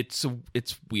 It's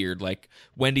weird. Like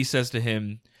Wendy says to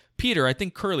him, "Peter, I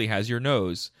think Curly has your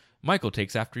nose. Michael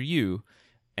takes after you."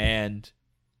 And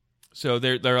so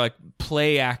they're like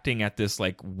play acting at this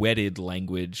like wedded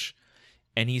language.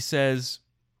 And he says,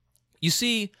 "You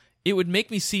see, it would make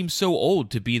me seem so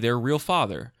old to be their real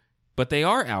father. But they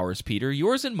are ours, Peter,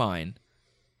 yours and mine."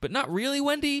 "But not really,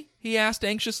 Wendy?" he asked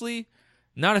anxiously.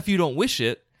 "Not if you don't wish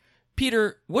it.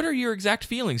 Peter, what are your exact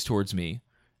feelings towards me?"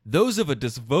 "Those of a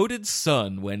devoted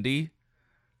son, Wendy."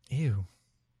 Ew.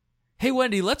 "Hey,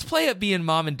 Wendy, let's play at being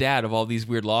mom and dad of all these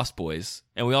weird Lost Boys,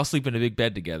 and we all sleep in a big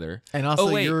bed together." And also,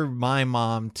 wait. you're my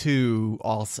mom, too,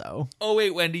 also. "Oh,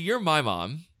 wait, Wendy, you're my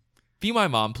mom. Be my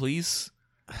mom, please."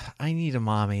 I need a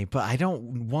mommy, but I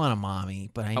don't want a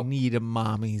mommy, but I need a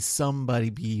mommy.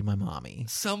 Somebody be my mommy.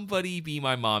 "Somebody be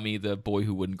my mommy," the boy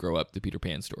who wouldn't grow up, the Peter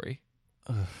Pan story.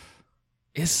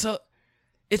 It's a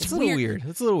little weird.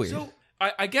 It's a little weird. So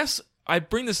I guess I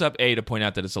bring this up, A, to point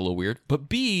out that it's a little weird, but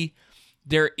B,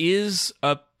 there is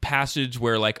a passage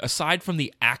where, like, aside from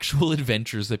the actual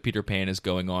adventures that Peter Pan is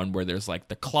going on, where there's, like,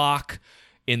 the clock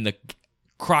in the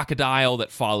crocodile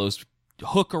that follows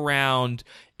Hook around,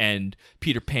 and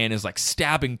Peter Pan is, like,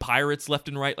 stabbing pirates left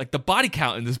and right. Like, the body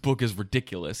count in this book is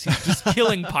ridiculous. He's just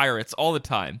killing pirates all the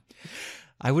time.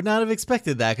 I would not have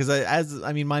expected that because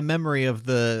my memory of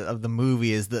the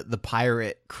movie is that the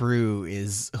pirate crew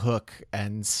is Hook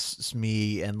and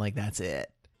Smee, and like that's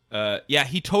it. Yeah,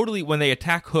 he totally, when they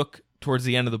attack Hook towards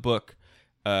the end of the book,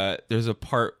 there's a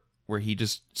part where he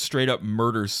just straight up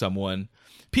murders someone.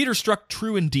 Peter struck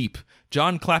true and deep.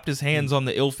 John clapped his hands on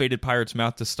the ill-fated pirate's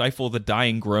mouth to stifle the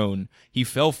dying groan. He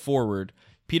fell forward.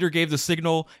 Peter gave the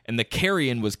signal, and the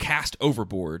carrion was cast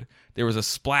overboard. There was a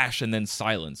splash and then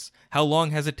silence. How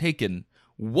long has it taken?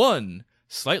 1.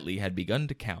 Slightly had begun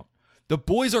to count. The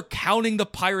boys are counting the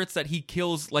pirates that he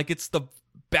kills like it's the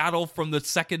battle from the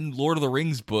second Lord of the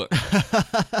Rings book.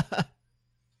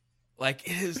 Like,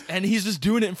 it is, and he's just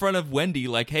doing it in front of Wendy,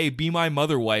 like, "Hey, be my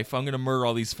mother wife. I'm going to murder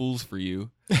all these fools for you."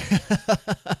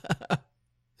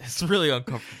 It's really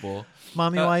uncomfortable.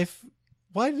 Mommy wife,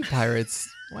 why did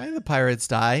the pirates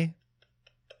die?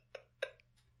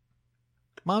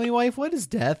 Mommy wife, what is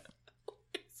death?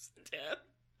 Death?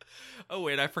 Oh,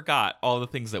 wait, I forgot all the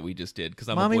things that we just did. Because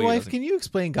Mommy wife, can you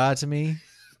explain God to me?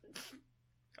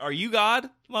 Are you God,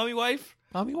 mommy wife?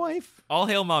 Mommy wife? All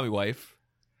hail mommy wife.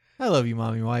 I love you,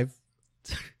 mommy wife.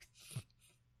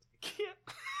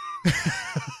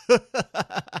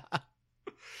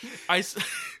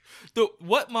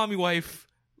 What mommy wife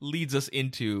leads us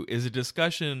into is a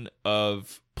discussion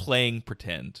of playing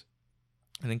pretend.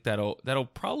 I think that'll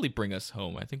probably bring us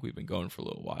home. I think we've been going for a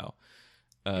little while.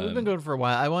 We've been going for a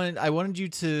while. I wanted you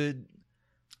to,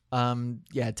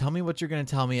 tell me what you're going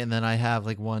to tell me, and then I have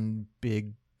like one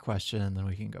big question, and then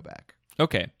we can go back.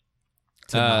 Okay.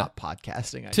 To not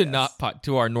podcasting, I guess.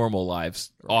 To our normal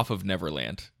lives off of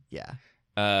Neverland. Yeah.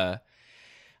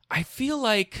 I feel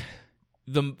like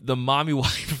the mommy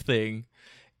wife thing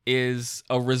is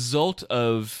a result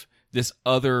of this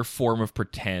other form of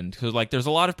pretend, because like there's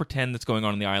a lot of pretend that's going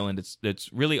on the island.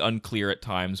 It's really unclear at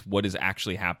times what is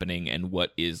actually happening and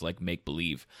what is like make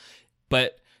believe.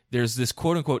 But there's this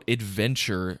quote unquote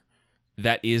adventure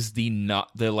that is the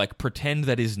like pretend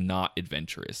that is not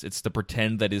adventurous. It's the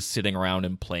pretend that is sitting around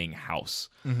and playing house.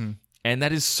 Mm-hmm. And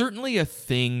that is certainly a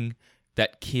thing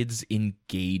that kids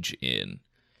engage in.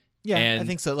 Yeah, And I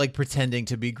think so. Like pretending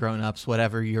to be grown-ups,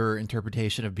 whatever your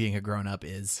interpretation of being a grown-up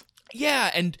is.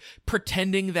 Yeah, and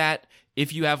pretending that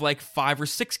if you have like 5 or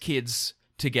 6 kids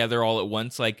together all at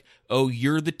once, like, oh,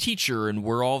 you're the teacher and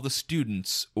we're all the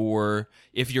students, or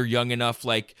if you're young enough,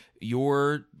 like,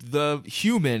 you're the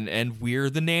human and we're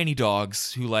the nanny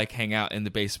dogs who like hang out in the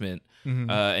basement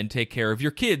and take care of your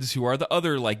kids who are the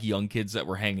other like young kids that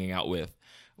we're hanging out with.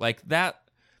 Like, that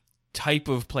type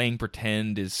of playing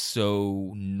pretend is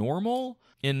so normal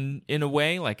in a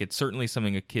way. Like, it's certainly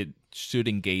something a kid should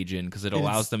engage in because it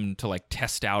allows them to like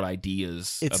test out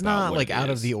ideas. It's about not what like it out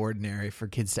is. of the ordinary for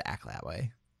kids to act that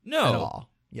way. No, At all.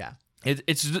 Yeah.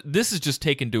 This is just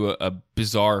taken to a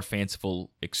bizarre, fanciful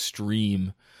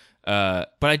extreme. But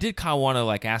I did kind of want to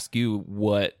like ask you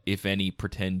what, if any,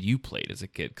 pretend you played as a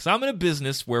kid, because I'm in a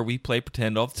business where we play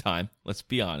pretend all the time. Let's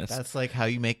be honest. That's like how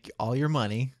you make all your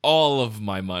money. All of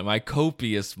my money, my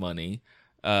copious money.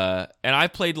 And I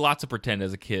played lots of pretend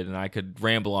as a kid, and I could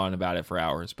ramble on about it for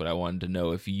hours, but I wanted to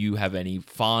know if you have any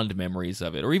fond memories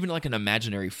of it, or even like an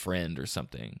imaginary friend or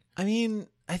something. I mean,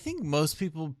 I think most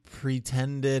people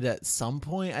pretended at some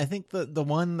point. I think the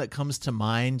one that comes to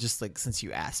mind, just like since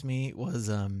you asked me, was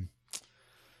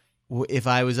if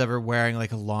I was ever wearing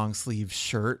like a long sleeve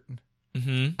shirt,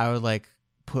 I would like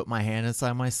put my hand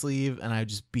inside my sleeve and I'd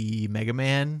just be Mega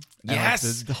Man. And, Yes!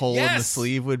 like, the hole in the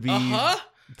sleeve would be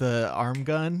the arm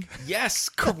gun. Yes,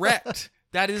 correct.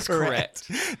 That is correct.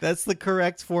 That's the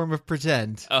correct form of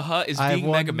pretend. Is I've being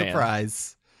won Mega Man. the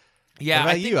prize. Yeah, what about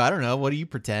I think you? I don't know. What do you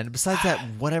pretend? Besides that,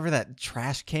 whatever that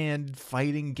trash can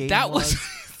fighting game that was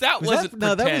that wasn't no,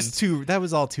 pretend. that was too. That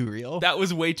was all too real. That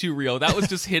was way too real. That was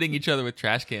just hitting each other with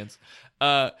trash cans.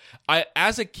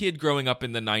 As a kid growing up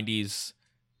in the 90s,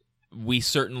 we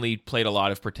certainly played a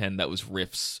lot of pretend that was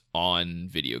riffs on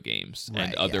video games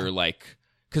and other like,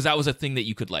 because that was a thing that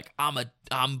you could like,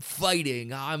 I'm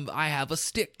fighting. I have a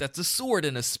stick that's a sword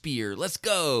and a spear. Let's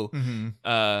go.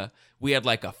 We had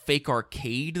like a fake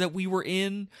arcade that we were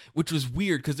in, which was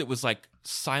weird because it was like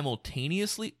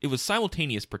simultaneous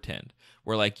pretend,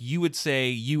 where like you would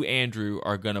say you, Andrew,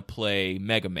 are gonna play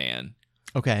Mega Man.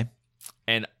 Okay.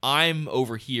 And I'm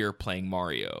over here playing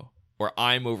Mario, or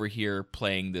I'm over here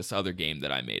playing this other game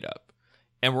that I made up.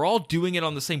 And we're all doing it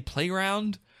on the same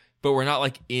playground, but we're not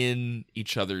like in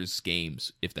each other's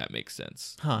games, if that makes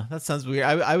sense. Huh. That sounds weird.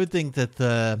 I would think that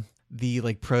the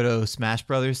like proto Smash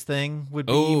Brothers thing would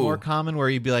be more common, where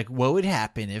you'd be like, what would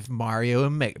happen if Mario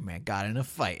and Mega Man got in a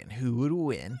fight and who would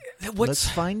win? Let's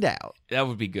find out. That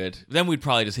would be good. Then we'd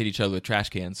probably just hit each other with trash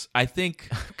cans. I think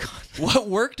what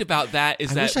worked about that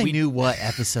is I that wish I knew what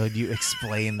episode you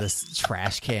explained this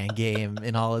trash can game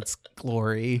in all its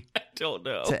glory. I don't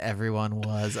know. To everyone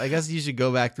was. I guess you should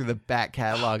go back through the back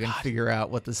catalog and figure out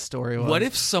what the story was. What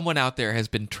if someone out there has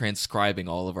been transcribing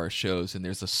all of our shows and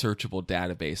there's a searchable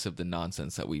database of the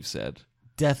nonsense that we've said?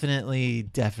 Definitely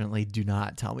do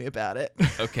not tell me about it.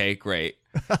 Okay, great.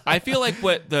 I feel like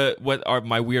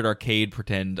my weird arcade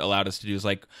pretend allowed us to do is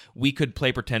like we could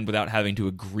play pretend without having to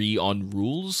agree on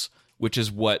rules, which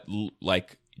is what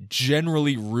like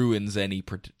generally ruins any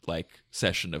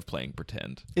session of playing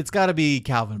pretend. It's got to be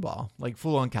Calvin Ball, like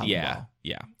full on Calvin Ball.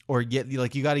 Yeah. Or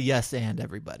you got to yes and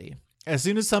everybody. As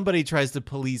soon as somebody tries to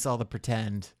police all the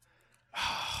pretend,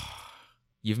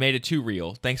 you've made it too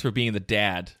real. Thanks for being the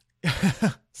dad.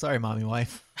 Sorry, mommy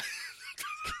wife.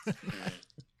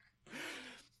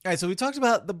 All right, so we talked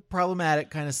about the problematic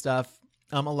kind of stuff.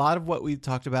 A lot of what we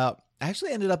talked about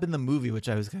actually ended up in the movie, which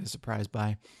I was kind of surprised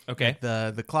by. Okay. Like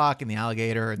the clock and the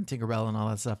alligator and Tinkerbell and all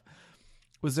that stuff.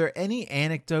 Was there any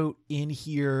anecdote in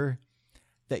here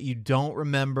that you don't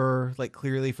remember, like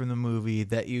clearly from the movie,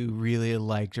 that you really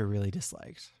liked or really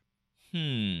disliked?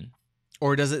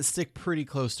 Or does it stick pretty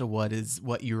close to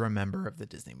what you remember of the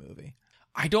Disney movie?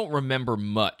 I don't remember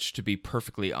much, to be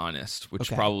perfectly honest, which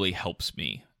probably helps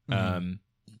me. Mm-hmm.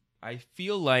 I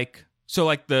feel like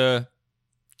the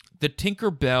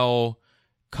Tinkerbell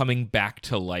coming back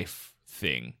to life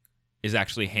thing is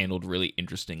actually handled really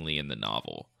interestingly in the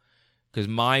novel, because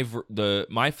my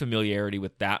familiarity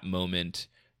with that moment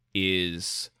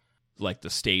is like the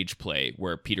stage play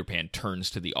where Peter Pan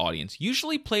turns to the audience,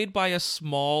 usually played by a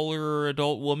smaller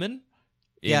adult woman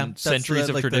in centuries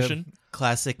of tradition. The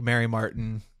classic Mary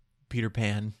Martin, Peter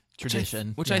Pan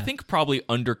tradition. Which I think probably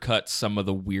undercuts some of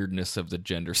the weirdness of the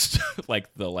gender stuff,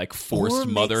 like the forced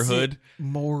motherhood.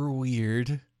 More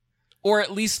weird. Or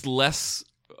at least less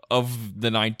of the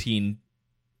 19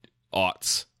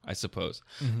 aughts, I suppose.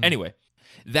 Mm-hmm. Anyway,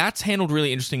 that's handled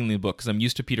really interestingly in the book, because I'm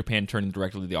used to Peter Pan turning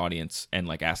directly to the audience and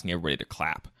asking everybody to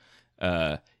clap.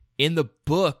 In the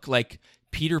book,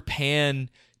 Peter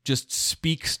Pan just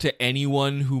speaks to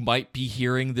anyone who might be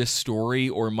hearing this story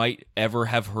or might ever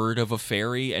have heard of a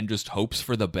fairy and just hopes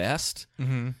for the best.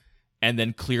 Mm-hmm. And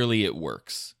then clearly it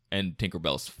works and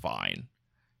Tinkerbell's fine.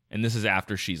 And this is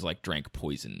after she's like drank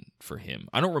poison for him.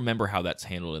 I don't remember how that's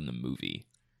handled in the movie.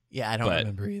 Yeah, I don't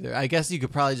remember either. I guess you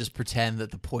could probably just pretend that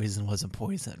the poison wasn't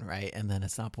poison, right? And then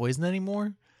it's not poison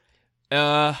anymore?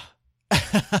 By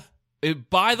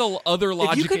the other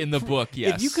logic in the book,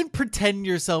 yes. If you can pretend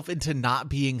yourself into not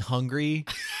being hungry,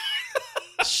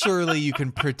 surely you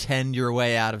can pretend your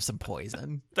way out of some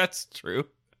poison. That's true.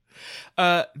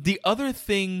 The other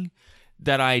thing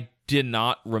that I did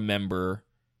not remember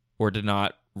or did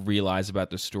not realize about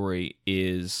the story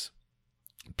is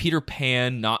Peter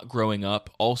Pan not growing up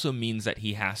also means that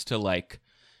he has to like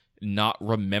not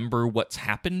remember what's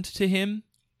happened to him.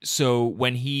 So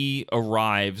when he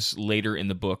arrives later in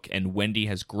the book and Wendy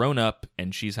has grown up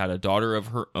and she's had a daughter of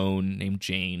her own named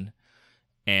Jane,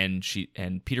 and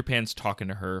Peter Pan's talking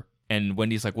to her, and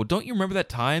Wendy's like, well, don't you remember that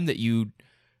time that you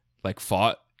like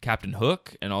fought Captain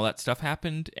Hook and all that stuff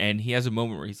happened? And he has a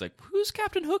moment where he's like, who's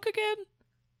Captain Hook again?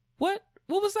 What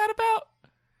was that about?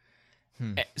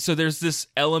 So there's this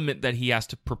element that he has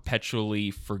to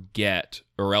perpetually forget,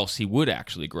 or else he would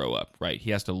actually grow up, right? He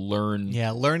has to learn.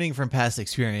 Yeah, learning from past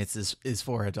experiences is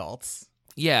for adults.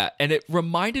 Yeah, and it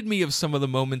reminded me of some of the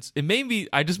moments. It made me,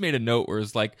 I just made a note where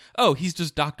it's like, oh, he's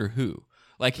just Doctor Who.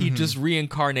 Like he just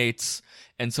reincarnates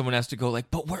and someone has to go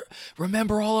like, but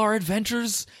remember all our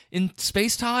adventures in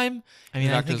space-time? I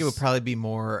mean, I think it would probably be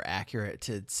more accurate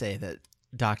to say that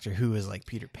Doctor Who is like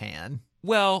Peter Pan.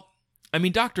 Well, I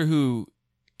mean, Doctor Who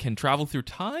can travel through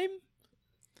time,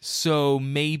 so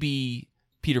maybe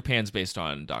Peter Pan's based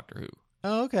on Doctor Who.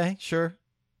 Oh, okay, sure.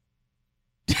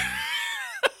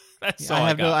 That's I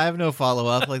have no follow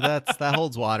up. Like that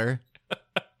holds water.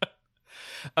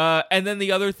 And then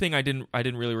the other thing I didn't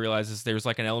really realize is there's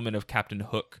like an element of Captain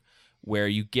Hook where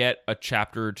you get a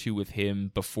chapter or two with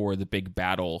him before the big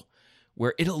battle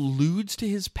where it alludes to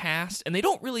his past, and they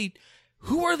don't really.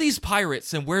 Who are these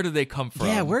pirates and where do they come from?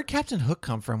 Yeah, where'd Captain Hook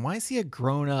come from? Why is he a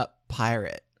grown-up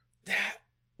pirate?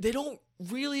 They don't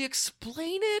really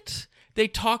explain it. They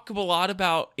talk a lot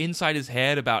about inside his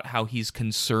head about how he's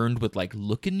concerned with like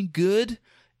looking good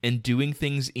and doing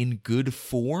things in good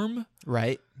form.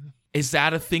 Right. Is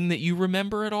that a thing that you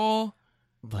remember at all?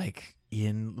 Like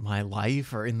in my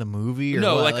life or in the movie? Or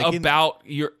no, what? like about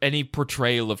any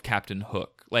portrayal of Captain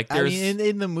Hook. Like there's, I mean,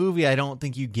 in the movie, I don't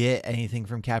think you get anything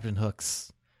from Captain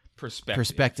Hook's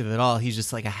perspective at all. He's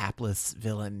just like a hapless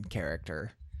villain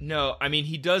character. No, I mean,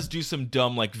 he does do some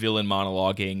dumb like villain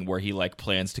monologuing where he like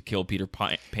plans to kill Peter Pan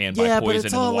by poison. Yeah, but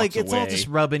it's all and like walks it's away. all just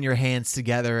rubbing your hands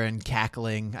together and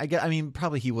cackling. I mean,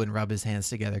 probably he wouldn't rub his hands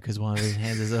together because one of his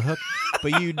hands is a hook.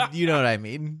 But you know what I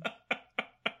mean.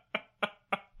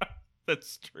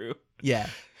 That's true. Yeah.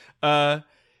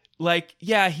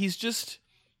 He's just.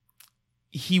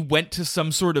 He went to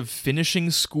some sort of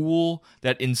finishing school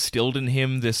that instilled in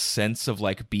him this sense of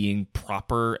like being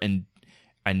proper and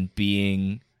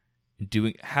doing.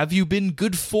 Have you been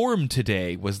good form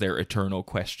today? Was their eternal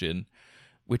question,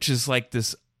 which is like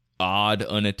this odd,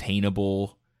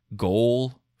 unattainable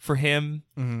goal for him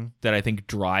that I think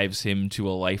drives him to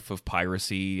a life of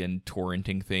piracy and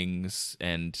torrenting things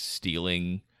and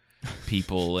stealing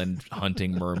people and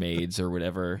hunting mermaids or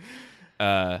whatever.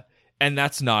 And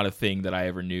that's not a thing that I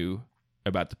ever knew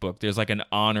about the book. There's like an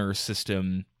honor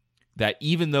system that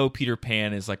even though Peter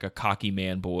Pan is like a cocky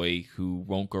man boy who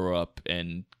won't grow up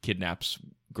and kidnaps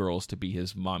girls to be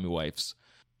his mommy wives,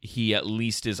 he at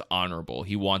least is honorable.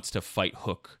 He wants to fight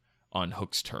Hook on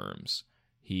Hook's terms.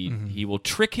 He will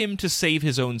trick him to save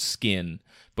his own skin,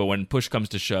 but when push comes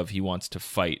to shove, he wants to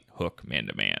fight Hook man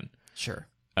to man. Sure.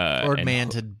 Or man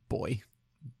to boy.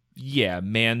 Yeah,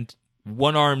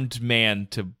 one-armed man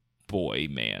to boy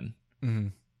man. Mm-hmm.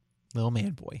 Little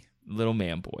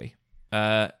man boy.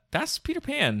 That's Peter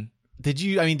Pan. Did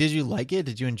you like it?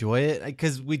 Did you enjoy it?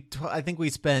 Because I think we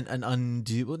spent not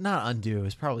undue, it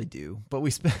was probably due, but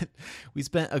we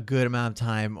spent a good amount of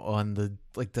time on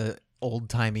the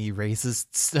old-timey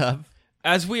racist stuff.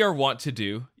 As we are wont to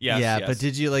do. Yes, yeah, yes. But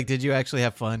did you actually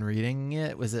have fun reading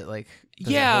it? Was it like,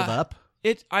 does it hold up?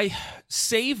 I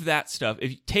save that stuff. If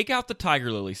you take out the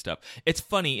Tiger Lily stuff, it's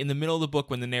funny in the middle of the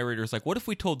book when the narrator's like, what if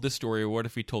we told this story or what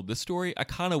if we told this story? I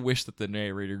kind of wish that the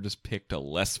narrator just picked a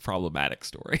less problematic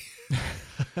story.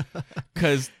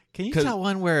 Can you tell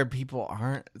one where people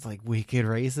aren't like wicked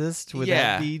racist? Would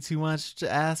that be too much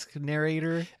to ask,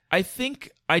 narrator? I think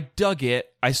I dug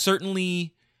it. I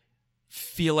certainly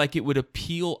feel like it would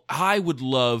appeal. I would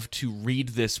love to read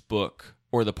this book,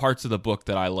 or the parts of the book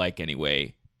that I like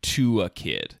anyway, to a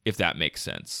kid, if that makes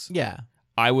sense. Yeah.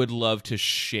 I would love to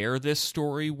share this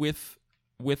story with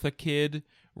a kid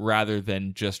rather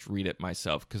than just read it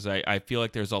myself, because I feel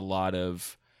like there's a lot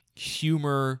of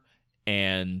humor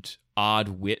and odd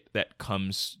wit that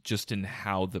comes just in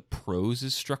how the prose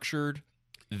is structured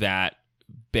that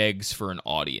begs for an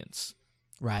audience.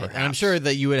 Right. Perhaps. And I'm sure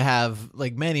that you would have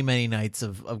like many, many nights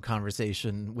of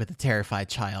conversation with a terrified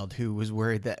child who was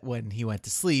worried that when he went to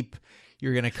sleep,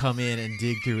 you're going to come in and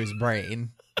dig through his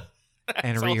brain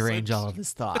and rearrange all of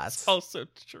his thoughts. That's also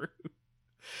true.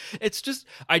 It's just,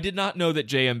 I did not know that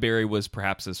J.M. Barrie was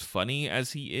perhaps as funny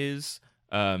as he is.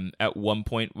 At one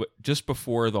point, just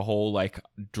before the whole like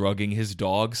drugging his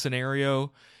dog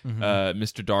scenario,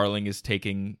 Mr. Darling is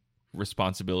taking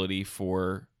responsibility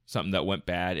for something that went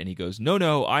bad, and he goes,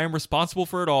 no, I am responsible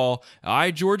for it all.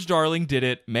 I, George Darling, did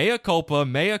it. Mea culpa,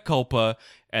 mea culpa.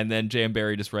 And then J.M.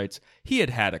 Barrie just writes, he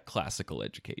had a classical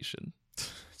education.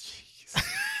 Jeez.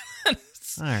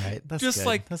 All right, that's just good.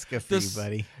 Like that's good for you,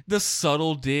 buddy. The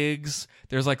subtle digs.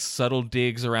 There's like subtle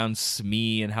digs around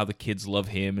Smee and how the kids love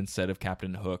him instead of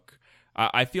Captain Hook.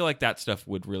 I feel like that stuff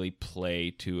would really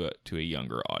play to a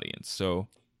younger audience. So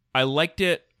I liked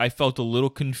it. I felt a little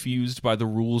confused by the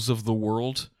rules of the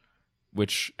world,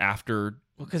 which after...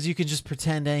 Well, because you can just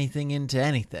pretend anything into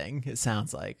anything, it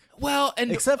sounds like. Well,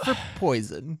 and... Except for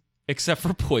poison. Except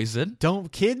for poison.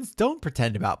 Kids don't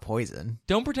pretend about poison.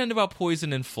 Don't pretend about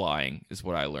poison and flying, is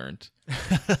what I learned.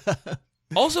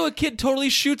 Also, a kid totally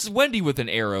shoots Wendy with an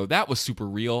arrow. That was super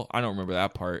real. I don't remember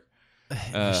that part.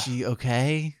 Was she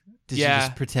okay? Did yeah. she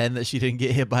just pretend that she didn't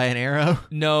get hit by an arrow?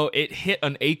 No, it hit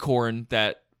an acorn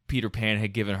that Peter Pan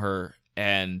had given her,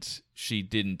 and she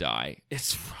didn't die.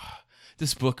 It's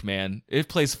this book, man. It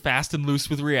plays fast and loose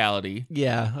with reality.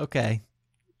 Yeah, okay.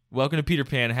 Welcome to Peter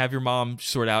Pan. Have your mom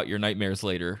sort out your nightmares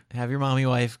later. Have your mommy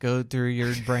wife go through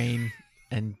your brain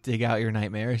and dig out your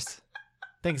nightmares.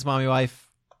 Thanks, mommy wife.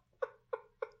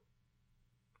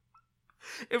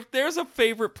 If there's a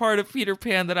favorite part of Peter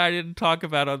Pan that I didn't talk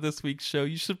about on this week's show,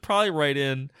 you should probably write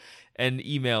in and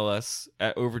email us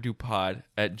at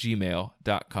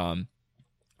overduepod@gmail.com.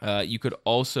 You could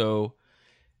also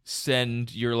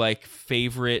send your like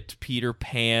favorite Peter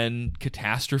Pan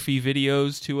catastrophe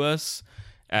videos to us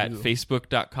at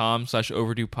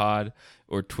facebook.com/overduepod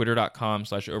or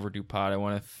twitter.com/overduepod. I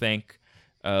want to thank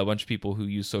a bunch of people who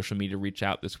use social media to reach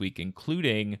out this week,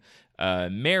 including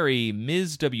Mary,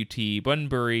 Ms. WT,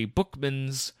 Bunbury,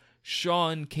 Bookmans,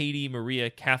 Sean, Katie, Maria,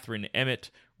 Catherine,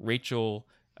 Emmett, Rachel,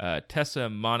 Tessa,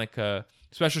 Monica.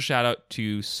 Special shout out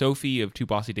to Sophie of Two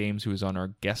Bossy Dames, who was on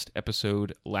our guest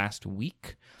episode last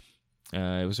week.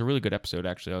 It was a really good episode,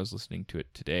 actually. I was listening to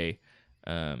it today.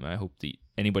 I hope that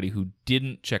anybody who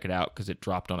didn't check it out because it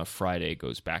dropped on a Friday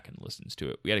goes back and listens to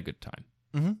it. We had a good time.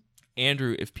 Mm-hmm.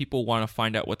 Andrew, if people want to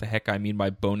find out what the heck I mean by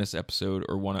bonus episode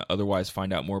or want to otherwise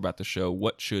find out more about the show,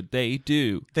 what should they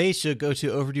do? They should go to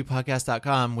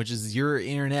overduepodcast.com, which is your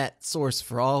internet source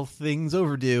for all things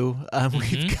overdue.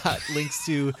 We've got links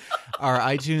to our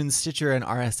iTunes, Stitcher, and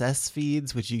RSS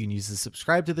feeds, which you can use to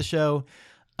subscribe to the show.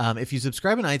 If you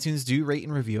subscribe on iTunes, do rate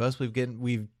and review us. We've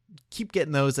keep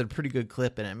getting those at a pretty good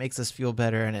clip, and it makes us feel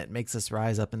better, and it makes us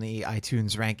rise up in the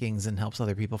iTunes rankings and helps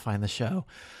other people find the show.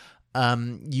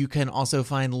 You can also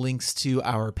find links to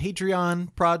our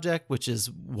Patreon project, which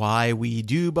is why we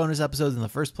do bonus episodes in the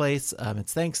first place.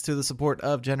 It's thanks to the support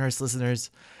of generous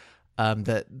listeners.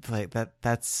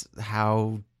 That's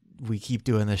how we keep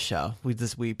doing this show.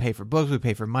 We pay for books, we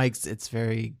pay for mics. It's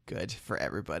very good for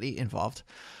everybody involved.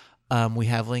 We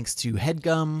have links to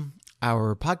HeadGum,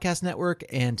 our podcast network,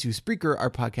 and to Spreaker, our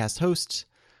podcast host.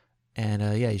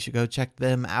 And you should go check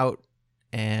them out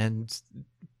and,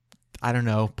 I don't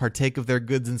know, partake of their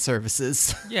goods and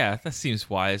services. Yeah, that seems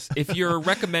wise. If you're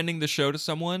recommending the show to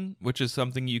someone, which is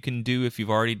something you can do if you've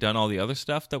already done all the other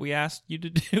stuff that we asked you to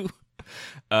do,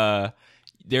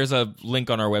 there's a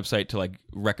link on our website to like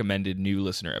recommended new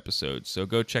listener episodes. So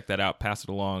go check that out, pass it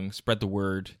along, spread the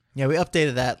word. Yeah, we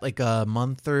updated that like a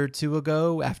month or two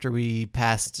ago after we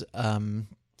passed 50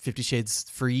 Shades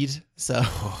Freed. So,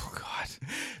 oh God.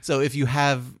 So if you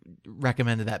have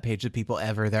recommended that page to people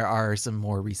ever, there are some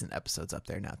more recent episodes up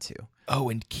there now too. Oh,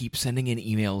 and keep sending in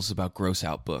emails about gross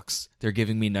out books. They're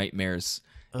giving me nightmares.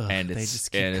 And it's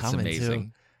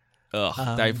amazing. Ugh,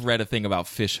 I've read a thing about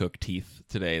fishhook teeth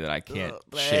today that I can't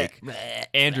shake.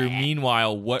 Andrew,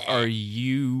 meanwhile, what are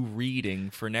you reading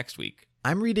for next week?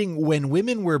 I'm reading When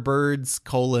Women Were Birds,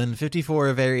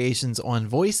 54 Variations on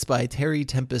Voice by Terry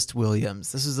Tempest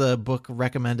Williams. This is a book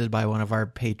recommended by one of our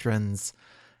patrons,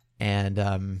 and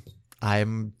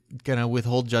I'm going to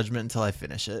withhold judgment until I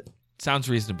finish it. Sounds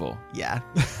reasonable. Yeah.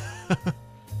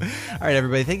 All right,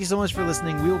 everybody. Thank you so much for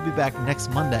listening. We will be back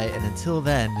next Monday. And until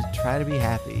then, try to be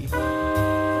happy.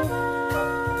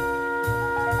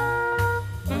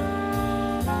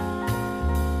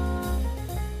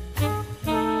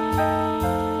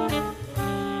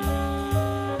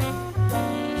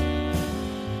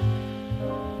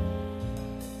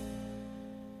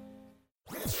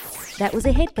 That was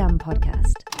a HeadGum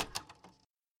podcast.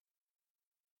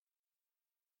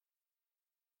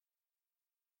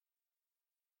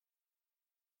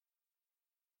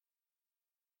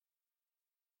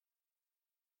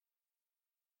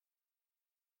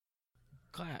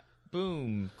 Clap,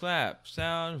 boom, clap,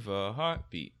 sound of a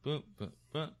heartbeat. Boom, boom,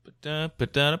 boom,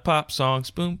 ba-da, pop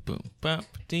songs. Boom, boom, bop,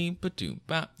 ba-dee, ba-doom,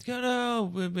 bop. Go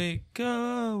with me,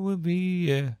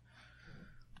 yeah.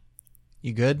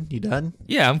 You good? You done?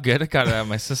 Yeah, I'm good. I got it out of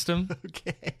my system.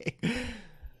 Okay.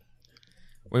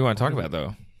 What do you want to talk about,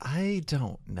 though? I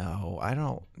don't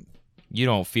know. You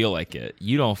don't feel like it.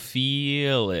 You don't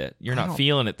feel it. You're not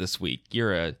feeling it this week.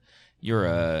 You're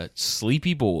a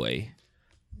sleepy boy.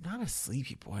 Not a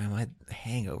sleepy boy. I'm a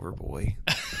hangover boy.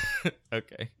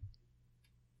 Okay.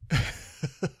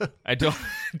 I don't.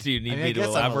 Do you need me to I'm a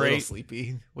elaborate? little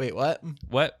sleepy. Wait, what?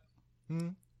 What? Hmm?